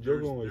find it.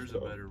 Joker one was There's a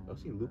tough. better one. I've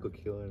seen Luka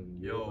killing.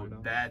 Yo, right now.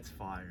 that's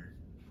fire.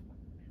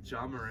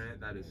 John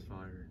Morant, that is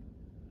fire.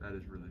 That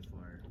is really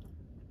fire.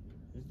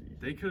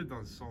 They could have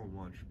done so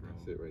much, bro.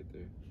 That's it right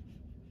there.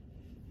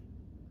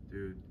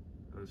 Dude,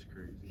 that was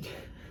crazy.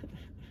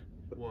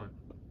 What?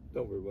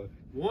 Don't worry about it.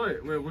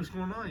 What? Wait, what's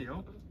going on,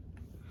 yo?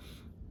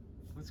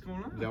 What's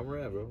going on? John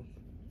Morant, bro.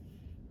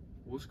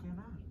 What's going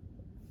on?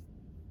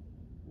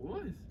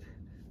 What?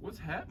 What's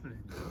happening?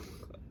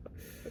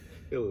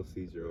 A little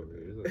seizure over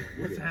here. Like,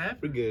 What's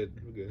happening? We're good.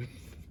 We're good.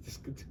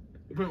 Just continue.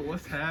 But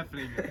what's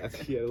happening?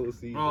 He had a little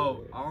seizure.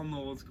 Bro, I don't know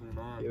what's going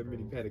on. He had a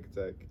mini bro. panic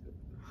attack.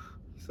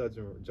 He saw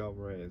John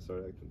Morant and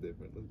started acting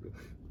different. Let's go.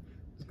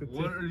 Just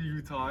continue. What are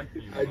you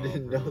talking about? I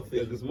did bro? nothing.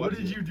 Yeah, just What watch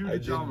did it. you do I to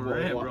did John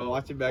Morant, bro?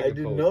 Watch it back I in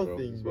did post, nothing,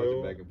 bro. Just bro.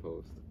 watch it back in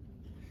post.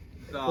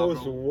 Nah,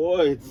 Post bro.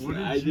 what? What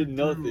I you did do,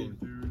 nothing.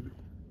 dude.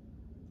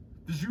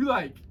 Did you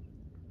like?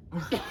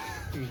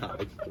 Nah,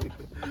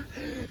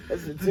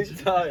 That's a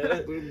TikTok.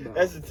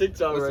 That's a TikTok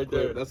That's a right clip.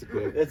 there. That's a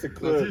clip. That's a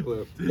clip. That's a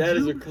clip. That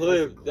is a you?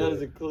 clip. That's a That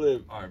is a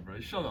clip. Alright, bro,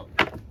 shut up.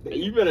 Hey,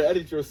 you better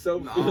edit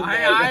yourself. Nah, doing I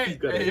that.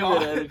 ain't. You Hey, better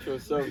y'all. edit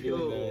yourself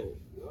doing that.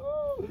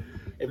 Yo.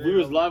 If we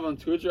was live on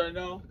Twitch right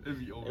now, It'd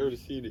be they over. would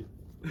have seen it.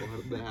 Well,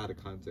 that out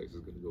of context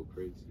is gonna go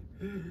crazy.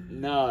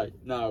 Nah,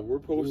 we're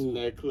posting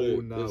that clip.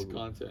 Ooh, nah, this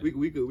content.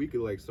 We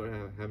could like start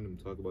having them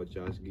talk about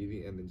Josh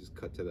Giddey and then just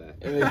cut to that.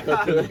 And then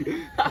cut to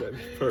that. That'd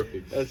be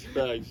perfect. That's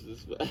facts.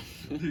 That's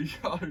facts. Dude,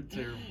 y'all are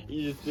terrible.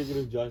 You just thinking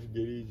of Josh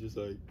Giddey, just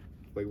like.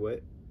 Like what?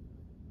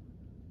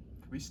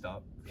 Can we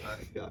stop?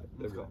 Alright, Yeah,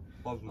 let's go.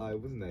 Pause.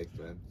 What's next,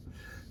 man?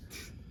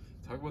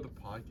 Talk about the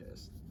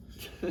podcast.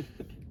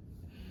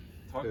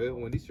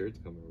 When these shirts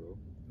coming, bro?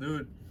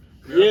 Dude.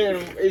 Yeah,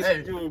 it's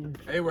Hey, dude.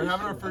 Hey, we're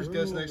having our first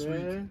guest next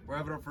week. Man. We're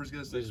having our first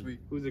guest next week.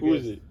 Who's the Who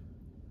guest? is it?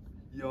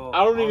 Yo,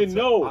 I don't even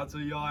tell- know. I'll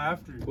tell y'all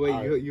after. Wait,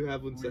 Alright. you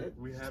have one set?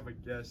 We have a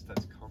guest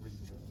that's coming.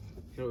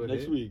 Can I have a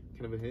Next hint? week.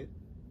 Can I have a hint?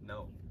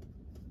 No.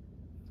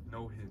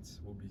 No hints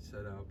will be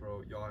set out,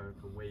 bro. Y'all have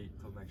to wait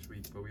till next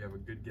week, but we have a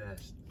good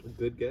guest. A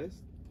good guest?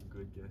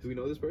 Good guest. Do we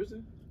know this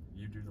person?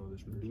 You do know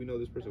this person. Do we know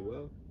this person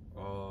well?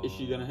 Is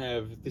she gonna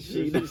have? Is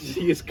she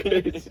is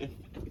good.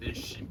 Is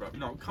she, bro?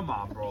 No, come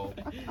on, bro.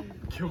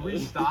 Can we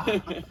stop?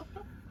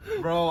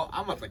 Bro,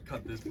 I'm about to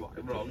cut this block,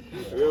 bro.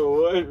 Yo,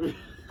 what?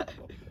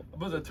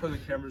 I'm about to turn the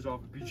cameras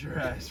off and beat your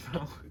ass,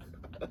 bro.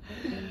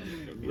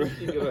 You're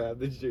gonna have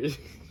the jersey.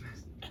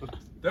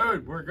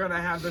 Dude, we're gonna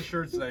have the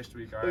shirts next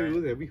week, alright?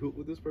 Wait, have we hooped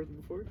with this person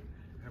before?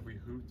 Have we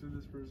hooped with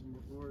this person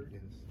before?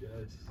 Yes.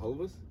 Yes. All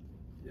of us?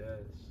 Yes.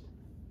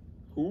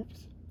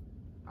 Hoops?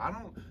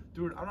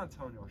 Dude, I'm not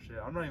telling y'all shit.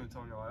 I'm not even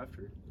telling y'all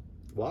after.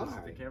 Why? This is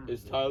the camera.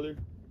 Is Tyler?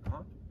 Huh?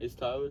 Is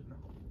Tyler?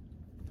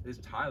 Is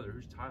Tyler?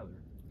 Who's Tyler?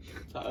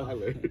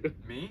 Tyler.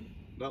 Me?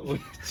 Not one.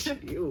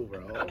 You,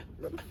 bro.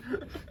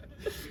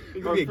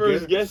 Our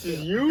first guest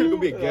is you? You're gonna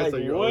be a guest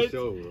Like, on your what? own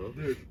show, bro.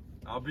 Dude,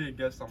 I'll be a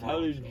guest on my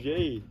Tyler own show.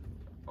 J.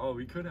 Oh,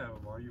 we could have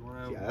him on. You want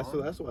to have Yeah, him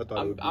that's on? what I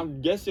thought it would be.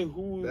 I'm guessing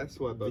who That's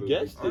what I thought the it would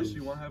guest be. Oh, so is.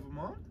 you want to have him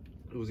on?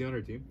 Was he on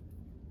her team?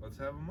 Let's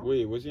have him on.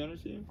 Wait, was he on our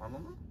team? I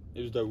don't know.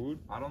 It was Dawood?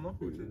 I don't know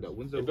who it is. No,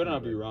 when's It better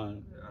not be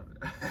Ryan.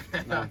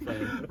 No, I'm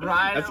playing.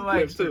 Ryan That's and a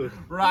clip, Lexter. too.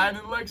 Ryan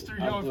and Lexter.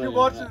 Yo, I'm if you're playing.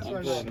 watching this I'm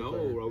right playing. now.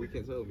 No, bro, we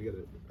can't tell him.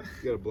 You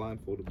gotta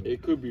blindfold him.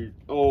 It could be.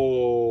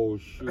 Oh,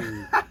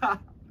 shoot.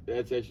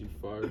 That's actually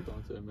fire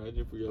content. Imagine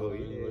if we got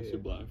Ryan and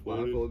Lexer blindfolded.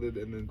 Blindfolded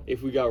and then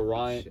If we got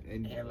Ryan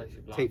and and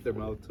Lexer tape their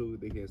blindfolded. mouth too.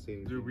 They can't say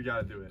anything. Dude, we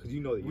gotta do it. Cause you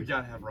know that We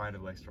gotta have Ryan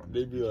and Lexter on.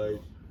 They'd be this like, bitch,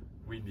 bro.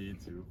 We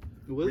need to.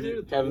 What we is need-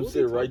 it? have him What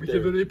sit would they right talk We there.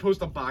 can literally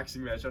post a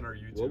boxing match on our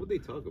YouTube. What would they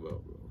talk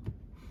about, bro?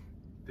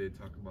 they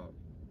talk about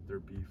their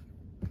beef.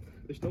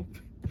 There's no.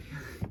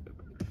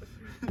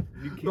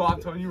 No,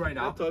 I'm telling you right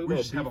now, I'm talking we about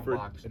just have a beef for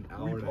box. an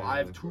hour and a I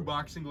have half, 2 bro.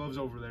 boxing gloves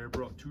over there,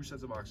 bro. 2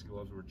 sets of boxing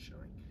gloves. We're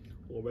chilling.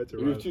 Well,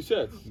 imagine We have 2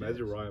 sets.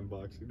 Imagine Ryan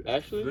boxing.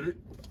 Actually, Literally,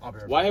 I'll be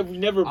right why back. have we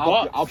never I'll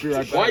boxed? be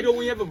right back. Why don't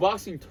we have a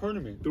boxing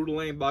tournament? Through the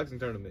lane boxing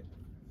tournament.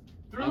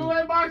 Through the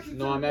lane boxing?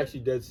 No, I'm tournament? actually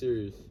dead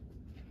serious.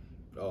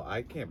 Oh,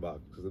 I can't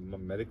box because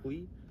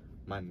medically,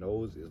 my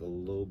nose is a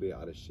little bit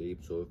out of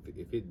shape. So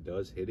if it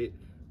does hit it,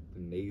 the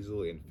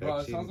nasal infection. Bro,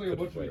 it sounds like a could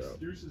bunch of flare up.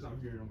 excuses I'm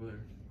hearing over there.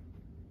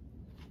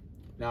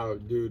 Now,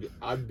 dude,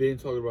 I've been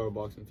talking about a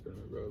boxing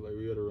tournament, bro. Like,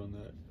 we gotta run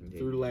that. Yeah,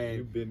 Through the lane,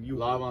 You've been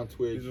live on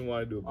Twitch. You didn't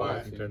want to do a Alright,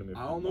 boxing tournament.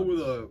 I for don't know where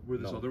months. where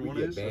this No, other we one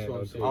get is. banned That's what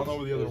I'm on saying. I don't know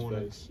where the other That's one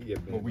facts. is. We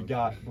get But we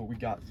banned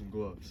got some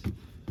gloves.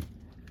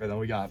 And then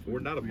we got. We're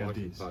not a we got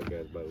boxing these.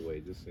 podcast, by the way.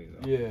 Just so you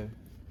know. Yeah.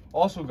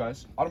 Also,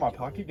 guys, out of my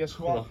pocket, guess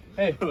who?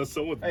 Hey,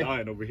 Someone's Hey.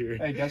 dying over here.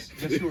 hey, guess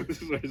who? This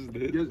is what it's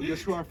this.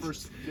 Guess who our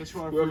first? Guess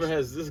who our Whoever first?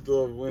 has this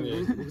glove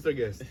winning. Who's our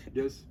guest?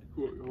 Guess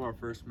who our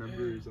first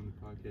member is on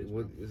the podcast?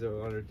 What bro? is there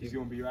on our He's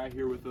team? gonna be right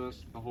here with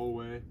us the whole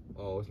way.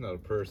 Oh, it's not a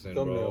person,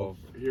 Thumbnail.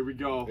 bro. Here we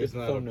go. It's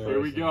not a thumbnail. person.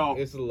 Here we go.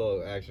 It's a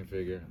little action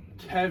figure.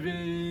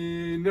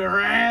 Kevin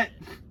Durant.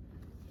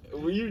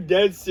 Were you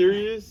dead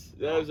serious?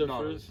 That was our no,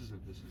 first. This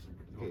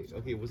isn't.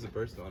 Okay, what's the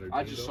person on our team?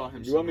 I just though? saw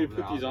him. You want me to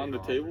sitting put over these there. on the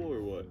I'll table bring or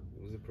it. what?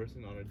 Was the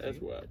person on our team? That's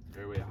whack.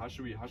 Wait. How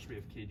should we have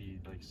KD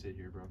like sit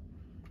here, bro?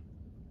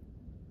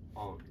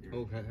 Oh. Here.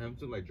 Oh, have him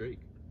like Drake.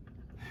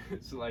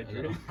 So like.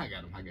 I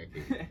got him. I got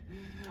KD.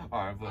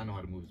 All right, but I know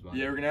how to move his body.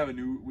 yeah, we're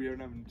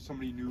gonna have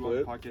somebody new on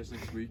the podcast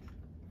next week.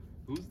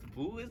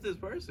 Who is this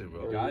person,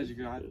 bro? Guys, you're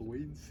gonna have to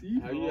wait and see.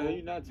 How bro.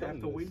 you not You telling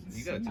have to us? wait and You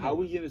see. gotta tell How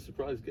we getting a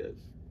surprise guest?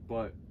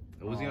 But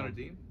Was he on our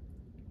team?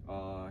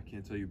 I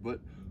can't tell you. But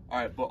all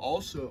right. But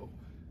also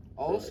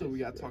we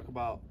gotta talk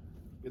about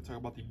the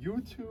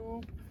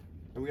YouTube,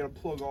 and we gotta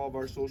plug all of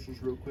our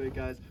socials real quick,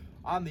 guys.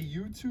 On the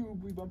YouTube,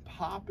 we've been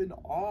popping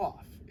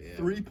off. Yeah.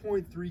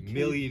 3.3K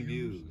Million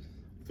views.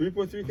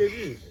 3.3K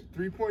views.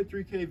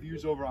 3.3K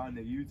views over on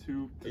the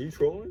YouTube. Are you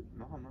trolling?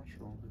 No, I'm not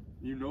trolling.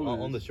 You know Oh,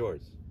 on the this.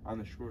 shorts, On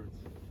the shorts.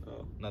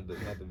 Oh. not the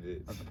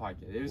vids. On the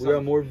podcast. It was We got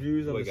on- more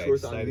views on Boy the got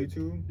shorts on excited.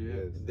 YouTube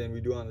Yeah. Yes. than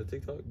we do on the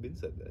TikTok. Been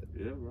said that.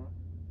 Yeah, bro.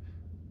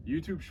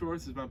 YouTube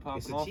Shorts has been It's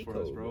popping a off cheat for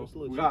us, code, bro. it's a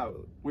little We cheat got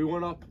code. we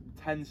went up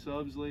 10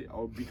 subs late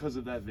because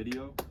of that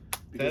video.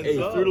 Because, 10 Hey,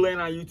 subs. Through the Lane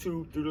on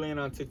YouTube, Through the Lane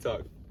on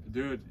TikTok,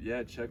 dude,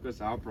 yeah, check us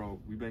out, bro.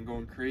 We've been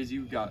going crazy.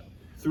 We got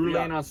Through the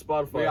Lane on we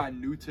Spotify. got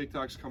new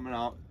TikToks coming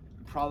out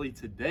probably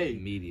today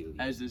Immediately.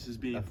 as this is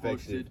being Effective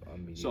posted.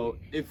 immediately. So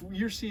if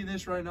you're seeing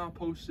this right now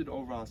posted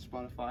over on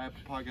Spotify, Apple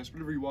Podcasts,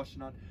 whatever you're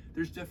watching on,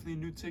 there's definitely a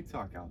new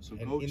TikTok out. So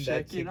And go in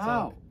check that it TikTok,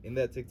 out. In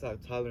that TikTok,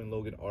 Tyler and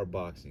Logan are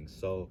boxing.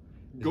 So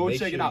just Go make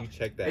check sure it out. You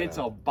check that It's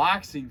out. a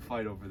boxing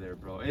fight over there,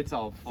 bro. It's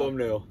a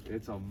Thumbnail.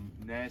 It's a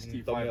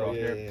nasty fight Thumbnail, right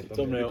yeah, here. yeah,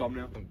 Thumbnail.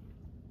 Thumbnail.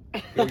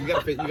 Yo, you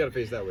gotta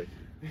face that way.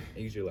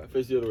 And use your left.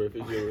 Face the other way.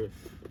 Face the other way.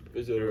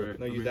 Face the other way.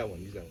 No, use that one.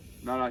 Use that one.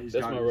 No, he's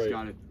That's got my it. He's right.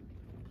 got it.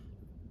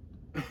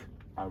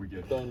 Alright, we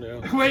good.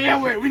 Thumbnail.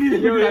 Wait. We need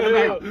to do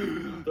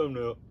that.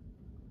 Thumbnail.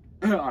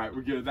 Alright,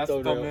 we're good. That's the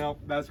Thumbnail. thumbnail.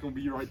 That's gonna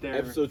be right there.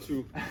 Episode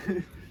 2.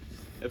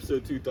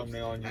 Episode 2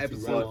 thumbnail on YouTube.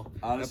 Episode,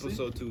 Honestly?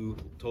 episode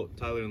 2,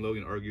 Tyler and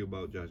Logan argue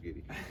about Josh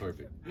Giddey.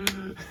 Perfect.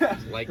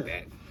 Like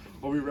that.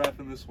 Well, we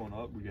wrapping this one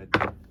up. We got.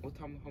 What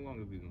time? How long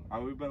have we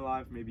been? We've been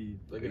live maybe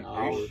Like an hour,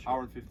 hour. hour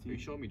and Are you 15.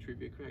 showing me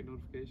trivia crack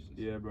notifications?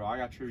 Yeah, bro. I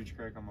got trivia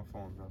crack on my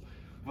phone, bro.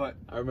 But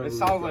I remember. it we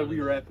sounds were like we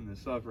trying wrapping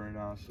this up right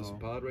now. This So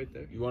pod right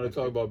there. You want to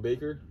talk about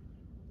Baker?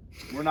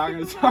 we're not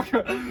gonna talk.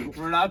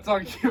 We're not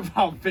talking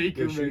about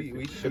Baker Yo, should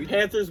Mayfield. we, The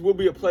Panthers will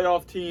be a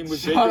playoff team with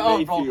Shut Baker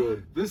up, bro.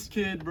 Mayfield. This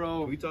kid, bro.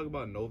 Can we talk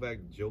about Novak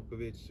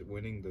Djokovic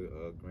winning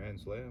the Grand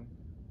Slam?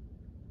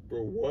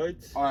 Bro, what?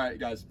 All right,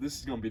 guys, this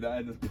is gonna be the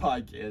end of the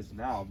podcast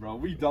now, bro.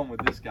 We done with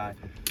this guy.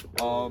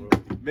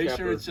 Make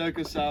sure to check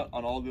us out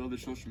on all the other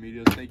social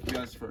medias. Thank you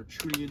guys for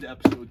tuning into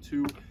episode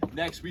 2.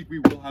 Next week we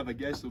will have a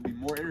guest. It'll be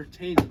more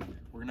entertaining.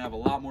 We're gonna have a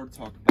lot more to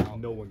talk about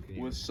No one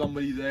can. with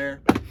somebody there,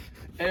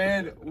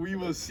 and we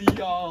will see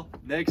y'all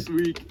next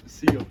week.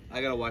 See you.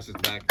 I gotta watch this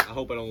back. I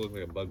hope I don't look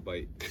like a bug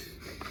bite.